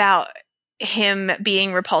not about him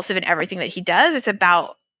being repulsive in everything that he does. It's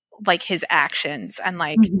about like his actions and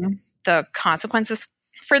like the consequences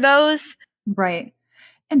for those. Right.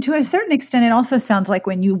 And to a certain extent, it also sounds like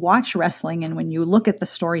when you watch wrestling and when you look at the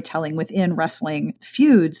storytelling within wrestling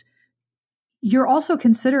feuds, you're also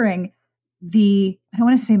considering I don't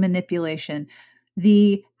want to say manipulation,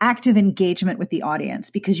 the active engagement with the audience,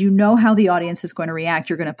 because you know how the audience is going to react.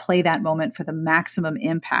 You're going to play that moment for the maximum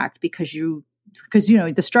impact because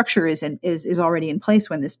the structure is already in place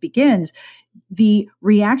when this begins. The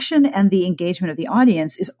reaction and the engagement of the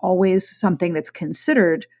audience is always something that's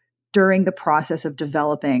considered during the process of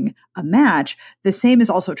developing a match. The same is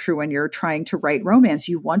also true when you're trying to write romance.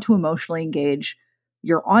 You want to emotionally engage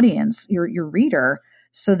your audience, your reader,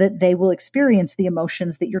 so that they will experience the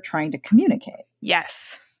emotions that you're trying to communicate.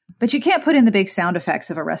 Yes. But you can't put in the big sound effects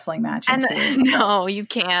of a wrestling match. No, you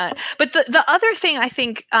can't. But the other thing, I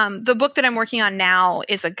think, the book that I'm working on now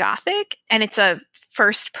is a Gothic, and it's a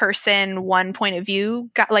first person, one point of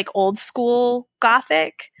view, like old school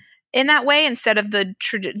Gothic in that way, instead of the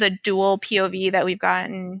dual POV that we've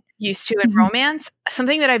gotten used to in romance.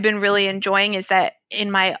 Something that I've been really enjoying is that in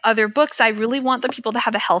my other books, I really want the people to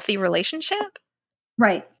have a healthy relationship.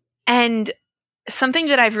 Right. And something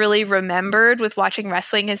that I've really remembered with watching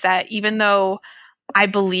wrestling is that even though I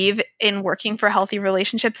believe in working for healthy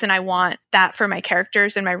relationships and I want that for my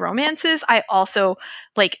characters and my romances, I also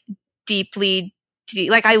like deeply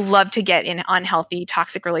like I love to get in unhealthy,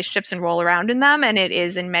 toxic relationships and roll around in them. And it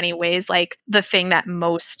is in many ways like the thing that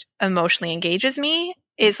most emotionally engages me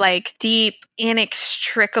is like deep,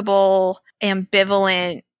 inextricable,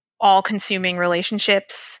 ambivalent, all-consuming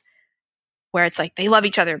relationships where it's like they love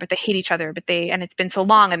each other, but they hate each other, and it's been so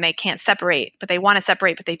long and they can't separate, but they want to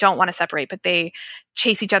separate, but they don't want to separate, but they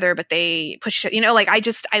chase each other, but they push, like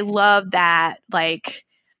I love that, like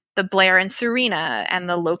the Blair and Serena and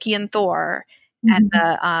the Loki and Thor and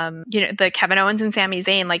the Kevin Owens and Sami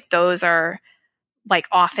Zayn, like those are like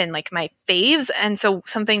often like my faves. And so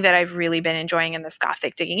something that I've really been enjoying in this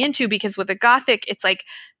Gothic digging into, because with a Gothic, it's like,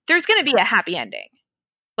 there's going to be a happy ending.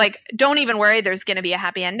 Like, don't even worry, there's going to be a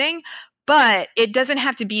happy ending. But it doesn't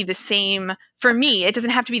have to be the same, for me, it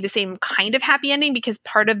doesn't have to be the same kind of happy ending, because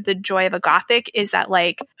part of the joy of a Gothic is that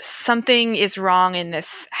like something is wrong in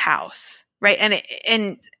this house, right?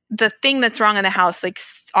 And the thing that's wrong in the house like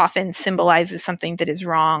often symbolizes something that is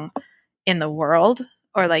wrong in the world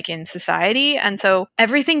or like in society. And so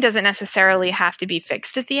everything doesn't necessarily have to be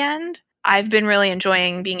fixed at the end. I've been really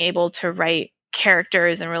enjoying being able to write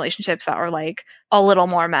characters and relationships that are like a little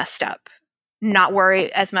more messed up. Not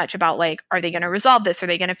worry as much about like, are they going to resolve this? Are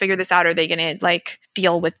they going to figure this out? Are they going to like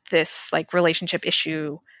deal with this like relationship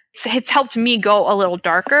issue? It's helped me go a little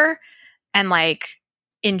darker and like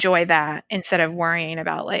enjoy that instead of worrying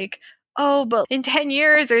about like, oh, but in 10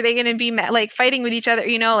 years, are they going to be like fighting with each other?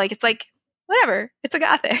 Like it's like, whatever, it's a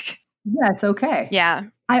Gothic. Yeah, it's okay. Yeah.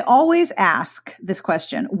 I always ask this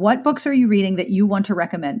question. What books are you reading that you want to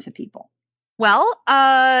recommend to people? Well,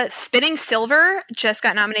 Spinning Silver just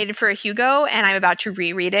got nominated for a Hugo, and I'm about to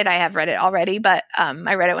reread it. I have read it already, but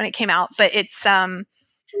I read it when it came out. But it's oh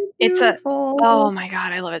my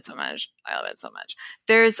God, I love it so much.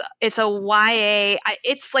 It's a YA.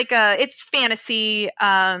 It's fantasy.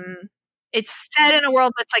 It's set in a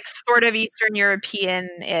world that's like sort of Eastern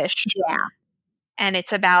European-ish. Yeah. And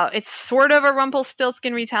it's sort of a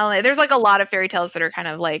Rumpelstiltskin retelling. There's like a lot of fairy tales that are kind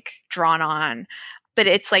of like drawn on. But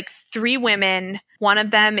it's like 3 women. One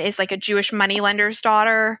of them is like a Jewish moneylender's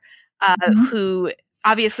daughter who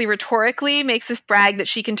obviously rhetorically makes this brag that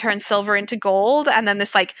she can turn silver into gold. And then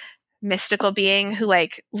this like mystical being who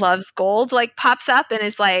like loves gold like pops up and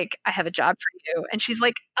is like, I have a job for you. And she's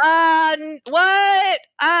like, what?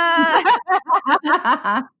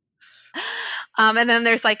 And then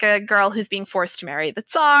there's like a girl who's being forced to marry the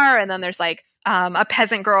Tsar. And then there's like a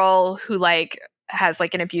peasant girl who like has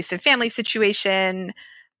like an abusive family situation.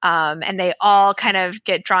 And they all kind of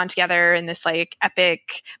get drawn together in this like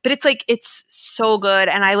epic, but it's like, it's so good.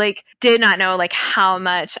 And I like did not know like how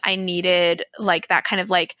much I needed like that kind of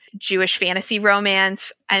like Jewish fantasy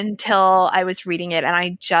romance until I was reading it. And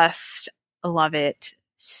I just love it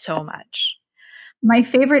so much. My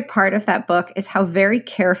favorite part of that book is how very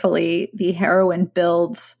carefully the heroine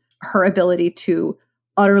builds her ability to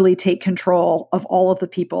utterly take control of all of the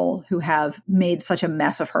people who have made such a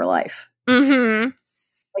mess of her life. Mm-hmm.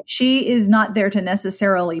 Like she is not there to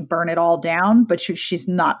necessarily burn it all down, but she's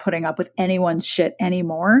not putting up with anyone's shit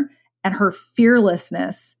anymore. And her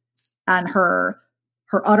fearlessness and her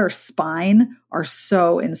utter spine are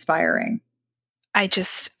so inspiring. I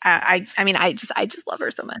mean, I just love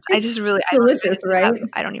her so much. I just really delicious, right?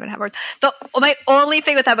 I don't even have words. My only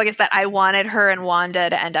thing with that book is that I wanted her and Wanda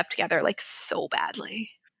to end up together like so badly.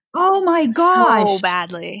 Oh my gosh, so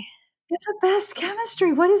badly. It's the best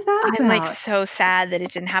chemistry. What is that about? I'm like so sad that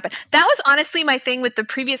it didn't happen. That was honestly my thing with the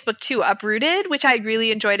previous book too, Uprooted, which I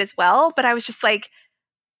really enjoyed as well. But I was just like,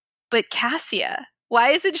 but Cassia, why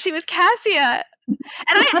isn't she with Cassia? And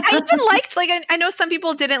I even liked, like, I know some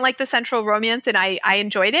people didn't like the central romance and I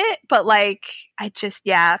enjoyed it, but like, I just,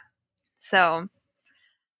 yeah. So,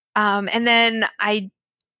 and then I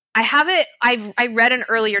read an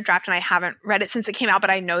earlier draft and I haven't read it since it came out, but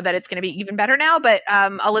I know that it's going to be even better now. But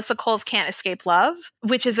Alyssa Cole's Can't Escape Love,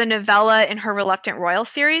 which is a novella in her Reluctant Royal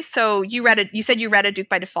series. So you said you read A Duke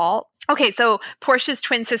by Default. Okay, so Portia's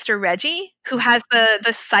twin sister Reggie, who has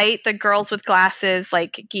the site, the Girls with Glasses,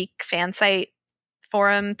 like geek fan site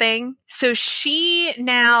forum thing. So she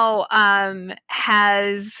now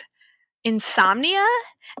has insomnia,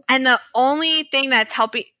 and the only thing that's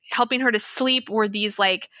helping her to sleep were these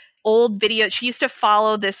like old videos. She used to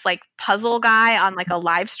follow this like puzzle guy on like a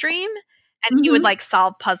live stream, and he would like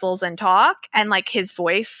solve puzzles and talk, and like his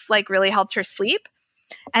voice like really helped her sleep.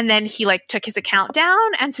 And then he like took his account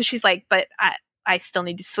down, and so she's like, but I still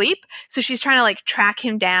need to sleep. So she's trying to like track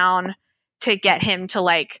him down to get him to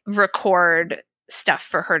like record stuff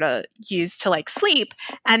for her to use to like sleep.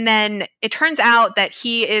 And then it turns out that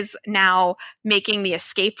he is now making the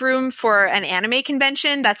escape room for an anime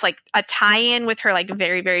convention that's like a tie-in with her like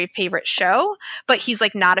very, very favorite show, but he's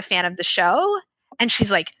like not a fan of the show. And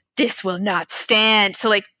she's like, this will not stand. So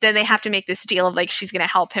like then they have to make this deal of like she's going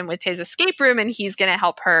to help him with his escape room and he's going to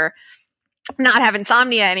help her not have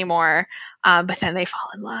insomnia anymore. But then they fall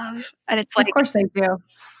in love, and it's like, of course they do.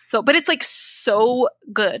 So, but it's like so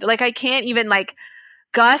good. Like I can't even like.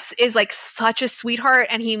 Gus is like such a sweetheart,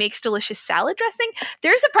 and he makes delicious salad dressing.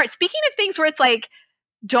 There's a part, speaking of things where it's like,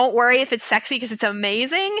 don't worry if it's sexy because it's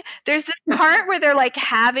amazing. There's this part where they're like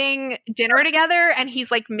having dinner together, and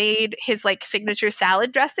he's like made his like signature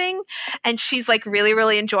salad dressing, and she's like really,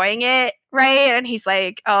 really enjoying it. Right. And he's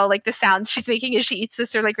like, oh, like the sounds she's making as she eats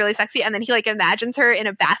this are like really sexy. And then he like imagines her in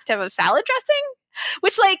a bathtub of salad dressing,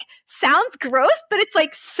 which like sounds gross, but it's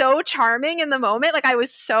like so charming in the moment. Like I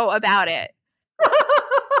was so about it.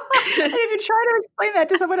 And if you try to explain that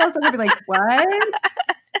to someone else, they'll be like, what?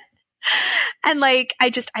 And like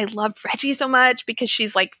I love Reggie so much because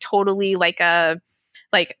she's like totally like I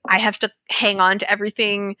have to hang on to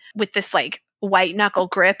everything with this like white knuckle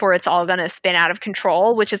grip or it's all gonna spin out of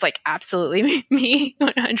control, which is like absolutely me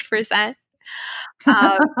 100%.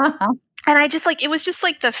 And I just like, it was just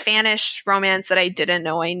like the fanish romance that I didn't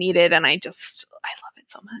know I needed, and I love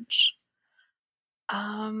it so much.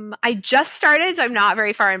 I just started, so I'm not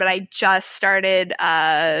very far in, but I just started,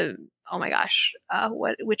 oh my gosh,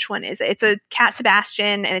 which one is it? It's a Cat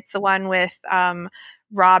Sebastian, and it's the one with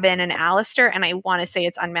Robin and Alistair, and I want to say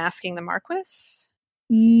it's Unmasking the Marquis.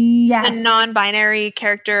 Yes. A non-binary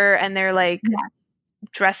character, and they're like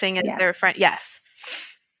dressing as their friend. Yes.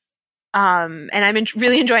 And I'm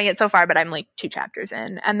really enjoying it so far, but I'm like 2 chapters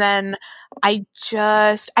in. And then I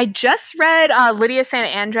just read Lydia St.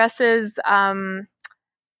 Andres's,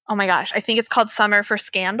 oh my gosh, I think it's called Summer for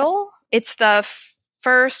Scandal. It's the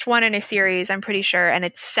first one in a series, I'm pretty sure, and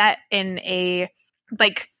it's set in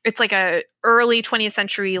it's like a early 20th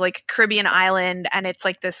century like Caribbean island, and it's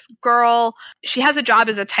like this girl, she has a job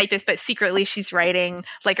as a typist, but secretly she's writing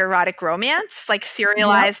like erotic romance, like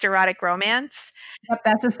serialized erotic romance. Yep,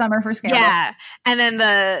 that's A Summer for Scandal. Yeah. And then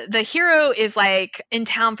the hero is like in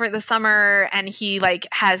town for the summer, and he like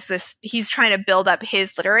he's trying to build up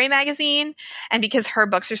his literary magazine. And because her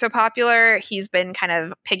books are so popular, he's been kind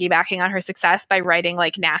of piggybacking on her success by writing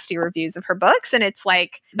like nasty reviews of her books. And it's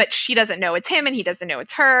like, but she doesn't know it's him and he doesn't know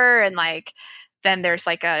it's her. And like, then there's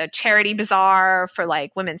like a charity bazaar for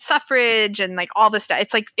like women's suffrage and like all this stuff.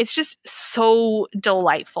 It's like, it's just so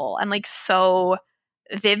delightful and like so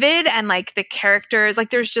vivid, and like the characters, like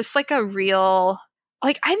there's just like a real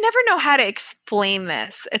like, I never know how to explain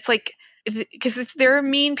this. It's like, because there are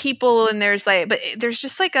mean people and there's like, but there's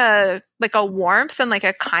just like a warmth and like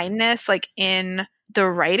a kindness like in the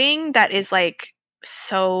writing that is like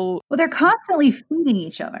so. Well, they're constantly feeding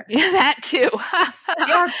each other. Yeah, that too.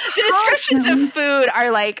 The descriptions of food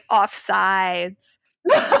are like offsides.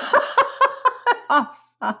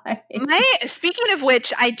 Offside. Speaking of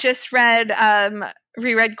which, I just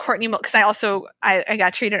reread Courtney Mill, because I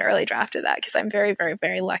got to read an early draft of that because I'm very, very,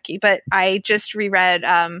 very lucky. But I just reread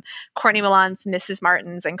Courtney Millan's Mrs.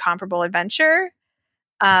 Martin's Incomparable Adventure,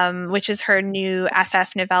 which is her new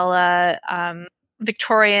FF novella.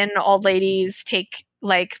 Victorian old ladies take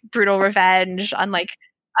like brutal revenge on like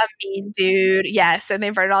a mean dude. Yes, and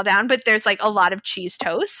they burn it all down. But there's like a lot of cheese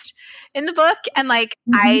toast in the book, and like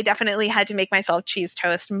I definitely had to make myself cheese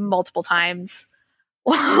toast multiple times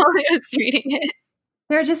while I was reading it.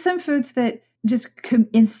 There are just some foods that just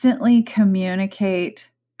instantly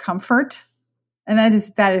communicate comfort, and that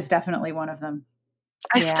is definitely one of them.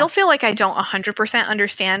 I still feel like I don't 100%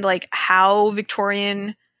 understand like how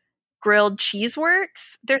Victorian grilled cheese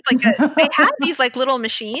works. There's like they have these like little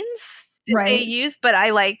machines that they use, but I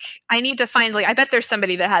need to find I bet there's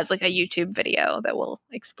somebody that has like a YouTube video that will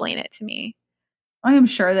explain it to me. I am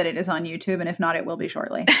sure that it is on YouTube, and if not, it will be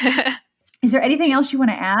shortly. Is there anything else you want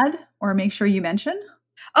to add or make sure you mention?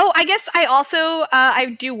 Oh, I guess I also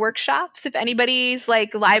I do workshops. If anybody's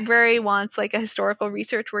like library wants like a historical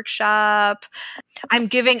research workshop, I'm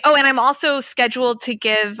giving. Oh, and I'm also scheduled to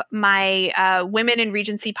give my Women in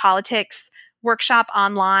Regency Politics workshop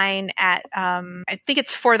online at I think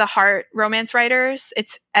it's For the Heart Romance Writers.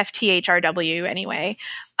 It's FTHRW anyway,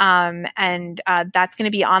 and that's going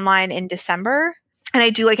to be online in December. And I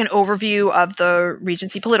do like an overview of the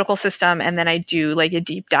Regency political system. And then I do like a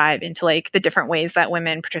deep dive into like the different ways that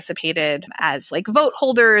women participated as like vote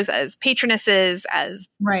holders, as patronesses, as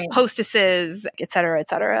hostesses, et cetera, et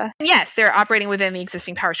cetera. And yes, they're operating within the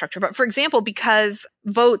existing power structure. But for example, because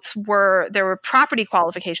there were property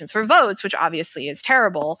qualifications for votes, which obviously is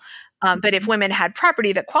terrible. But if women had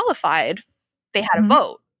property that qualified, they had a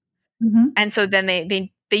vote. And so then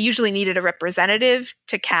they usually needed a representative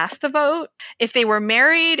to cast the vote. If they were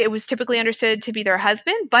married, it was typically understood to be their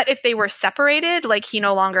husband. But if they were separated,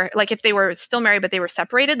 if they were still married, but they were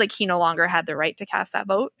separated, like he no longer had the right to cast that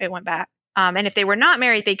vote. It went back. And if they were not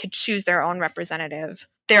married, they could choose their own representative.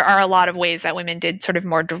 There are a lot of ways that women did sort of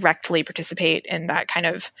more directly participate in that kind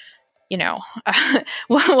of,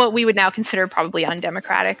 what we would now consider probably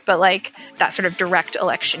undemocratic, but like that sort of direct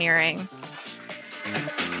electioneering.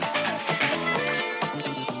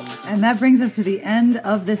 And that brings us to the end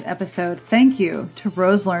of this episode. Thank you to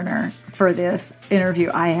Rose Lerner for this interview.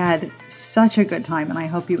 I had such a good time, and I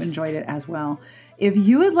hope you enjoyed it as well. If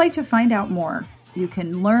you would like to find out more, you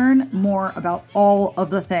can learn more about all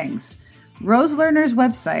of the things. Rose Lerner's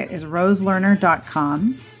website is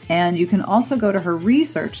roselerner.com, and you can also go to her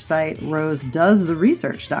research site,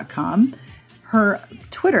 rosedoestheresearch.com. Her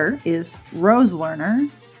Twitter is Rose Lerner,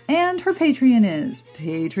 and her Patreon is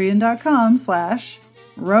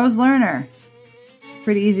patreon.com/Rose Lerner.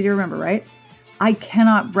 Pretty easy to remember, right? I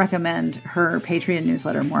cannot recommend her Patreon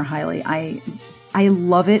newsletter more highly. I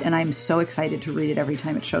love it, and I'm so excited to read it every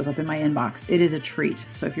time it shows up in my inbox. It is a treat.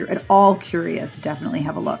 So if you're at all curious, definitely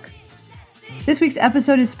have a look. This week's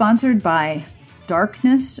episode is sponsored by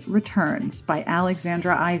Darkness Returns by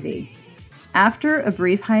Alexandra Ivy. After a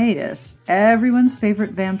brief hiatus, everyone's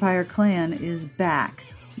favorite vampire clan is back.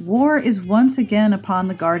 War is once again upon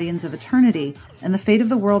the Guardians of Eternity, and the fate of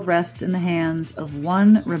the world rests in the hands of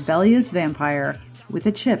one rebellious vampire with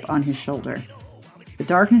a chip on his shoulder. The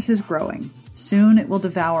darkness is growing. Soon it will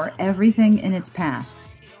devour everything in its path.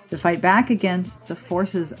 To fight back against the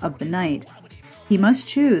forces of the night, he must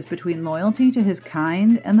choose between loyalty to his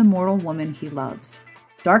kind and the mortal woman he loves.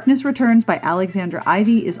 Darkness Returns by Alexandra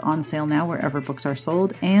Ivy is on sale now wherever books are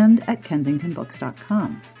sold and at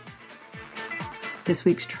kensingtonbooks.com. This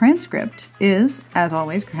week's transcript is, as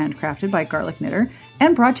always, handcrafted by Garlic Knitter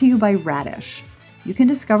and brought to you by Radish. You can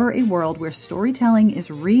discover a world where storytelling is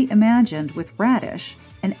reimagined with Radish,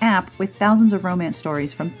 an app with thousands of romance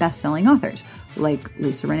stories from best-selling authors like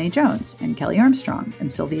Lisa Renee Jones and Kelly Armstrong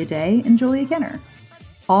and Sylvia Day and Julia Kenner.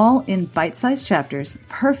 All in bite-sized chapters,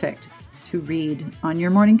 perfect to read on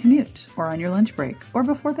your morning commute or on your lunch break or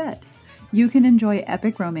before bed. You can enjoy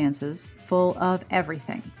epic romances full of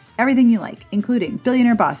everything. Everything you like, including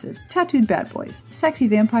billionaire bosses, tattooed bad boys, sexy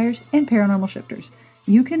vampires, and paranormal shifters.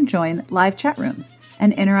 You can join live chat rooms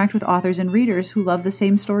and interact with authors and readers who love the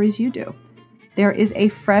same stories you do. There is a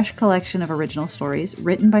fresh collection of original stories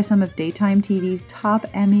written by some of daytime TV's top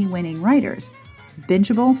Emmy-winning writers.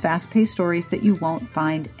 bingeable, fast-paced stories that you won't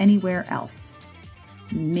find anywhere else.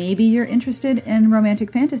 Maybe you're interested in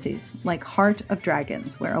romantic fantasies, like Heart of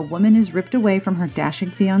Dragons, where a woman is ripped away from her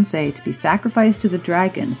dashing fiancé to be sacrificed to the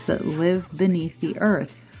dragons that live beneath the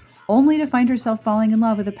earth, only to find herself falling in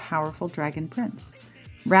love with a powerful dragon prince.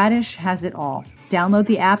 Radish has it all. Download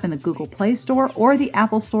the app in the Google Play Store or the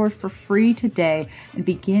Apple Store for free today and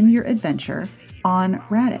begin your adventure on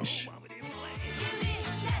Radish.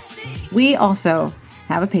 We also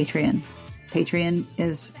have a Patreon. Patreon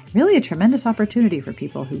is really a tremendous opportunity for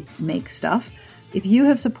people who make stuff. If you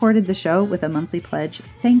have supported the show with a monthly pledge,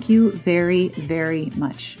 thank you very, very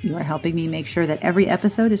much. You are helping me make sure that every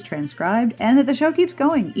episode is transcribed and that the show keeps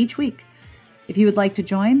going each week. If you would like to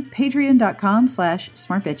join,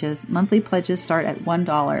 patreon.com/smartbitches. Monthly pledges start at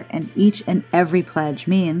 $1, and each and every pledge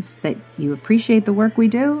means that you appreciate the work we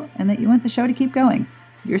do and that you want the show to keep going.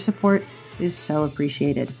 Your support is so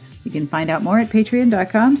appreciated. You can find out more at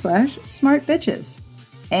patreon.com/smartbitches.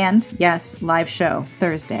 And yes, live show,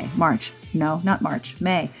 Thursday, May.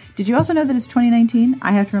 Did you also know that it's 2019?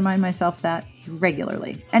 I have to remind myself that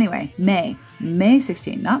regularly. Anyway, May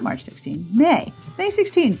 16, not March 16, May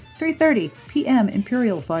 16, 3:30 p.m.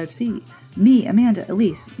 Imperial 5C. Me, Amanda,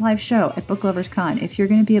 Elise, live show at Book Lovers Con. If you're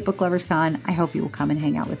going to be at Book Lovers Con, I hope you will come and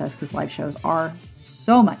hang out with us because live shows are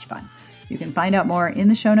so much fun. You can find out more in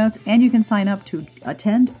the show notes, and you can sign up to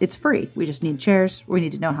attend. It's free. We just need chairs. We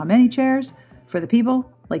need to know how many chairs for the people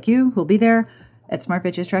like you who'll be there at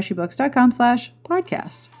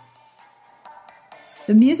smartbitchestrashybooks.com/podcast.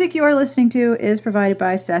 The music you are listening to is provided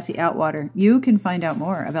by Sassy Outwater. You can find out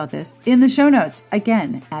more about this in the show notes,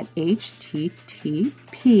 again, at http://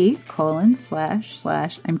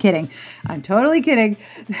 I'm kidding. I'm totally kidding.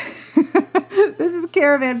 This is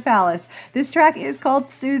Caravan Palace. This track is called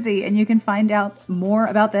Susie, and you can find out more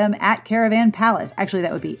about them at Caravan Palace. Actually,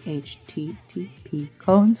 that would be http://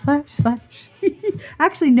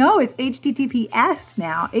 Actually, no, it's HTTPS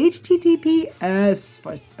now. HTTPS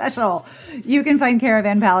for special. You can find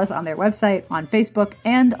Caravan Palace on their website, on Facebook,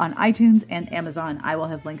 and on iTunes and Amazon. I will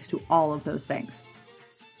have links to all of those things.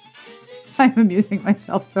 I'm amusing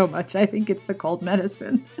myself so much. I think it's the cold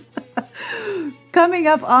medicine. Coming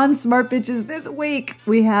up on Smart Bitches this week,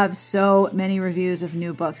 we have so many reviews of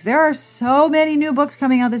new books. There are so many new books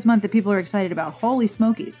coming out this month that people are excited about. Holy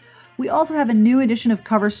smokies. We also have a new edition of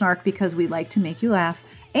Cover Snark because we like to make you laugh.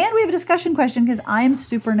 And we have a discussion question because I'm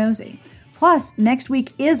super nosy. Plus, next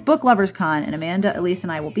week is Book Lovers Con, and Amanda, Elise,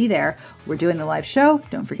 and I will be there. We're doing the live show.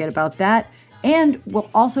 Don't forget about that. And we'll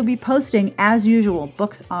also be posting, as usual,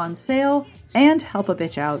 books on sale and Help a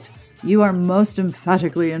Bitch Out. You are most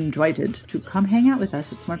emphatically invited to come hang out with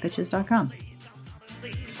us at smartbitches.com.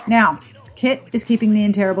 Now, Kit is keeping me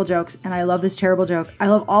in terrible jokes, and I love this terrible joke. I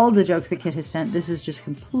love all of the jokes that Kit has sent. This is just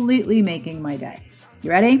completely making my day. You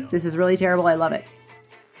ready? This is really terrible. I love it.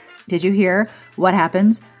 Did you hear what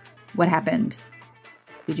happens? What happened?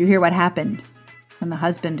 Did you hear what happened when the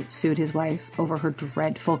husband sued his wife over her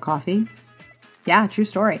dreadful coffee? Yeah, true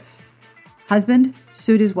story. Husband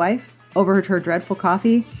sued his wife over her dreadful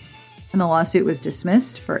coffee, and the lawsuit was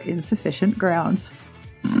dismissed for insufficient grounds.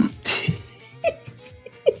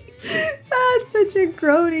 That's such a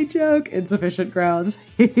groany joke. Insufficient grounds.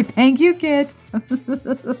 Thank you, Kit.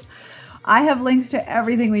 I have links to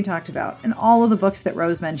everything we talked about and all of the books that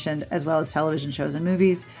Rose mentioned, as well as television shows and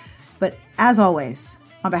movies. But as always,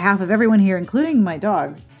 on behalf of everyone here, including my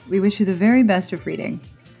dog, we wish you the very best of reading.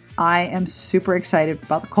 I am super excited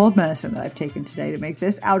about the cold medicine that I've taken today to make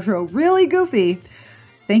this outro really goofy.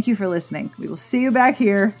 Thank you for listening. We will see you back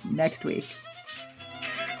here next week.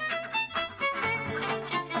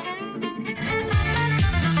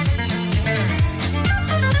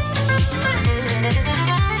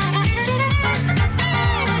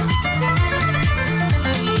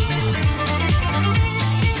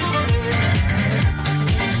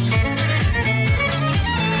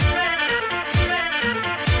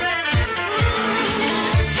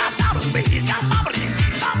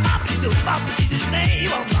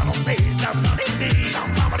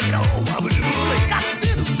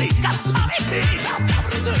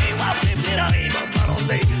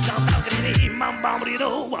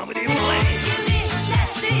 Mamma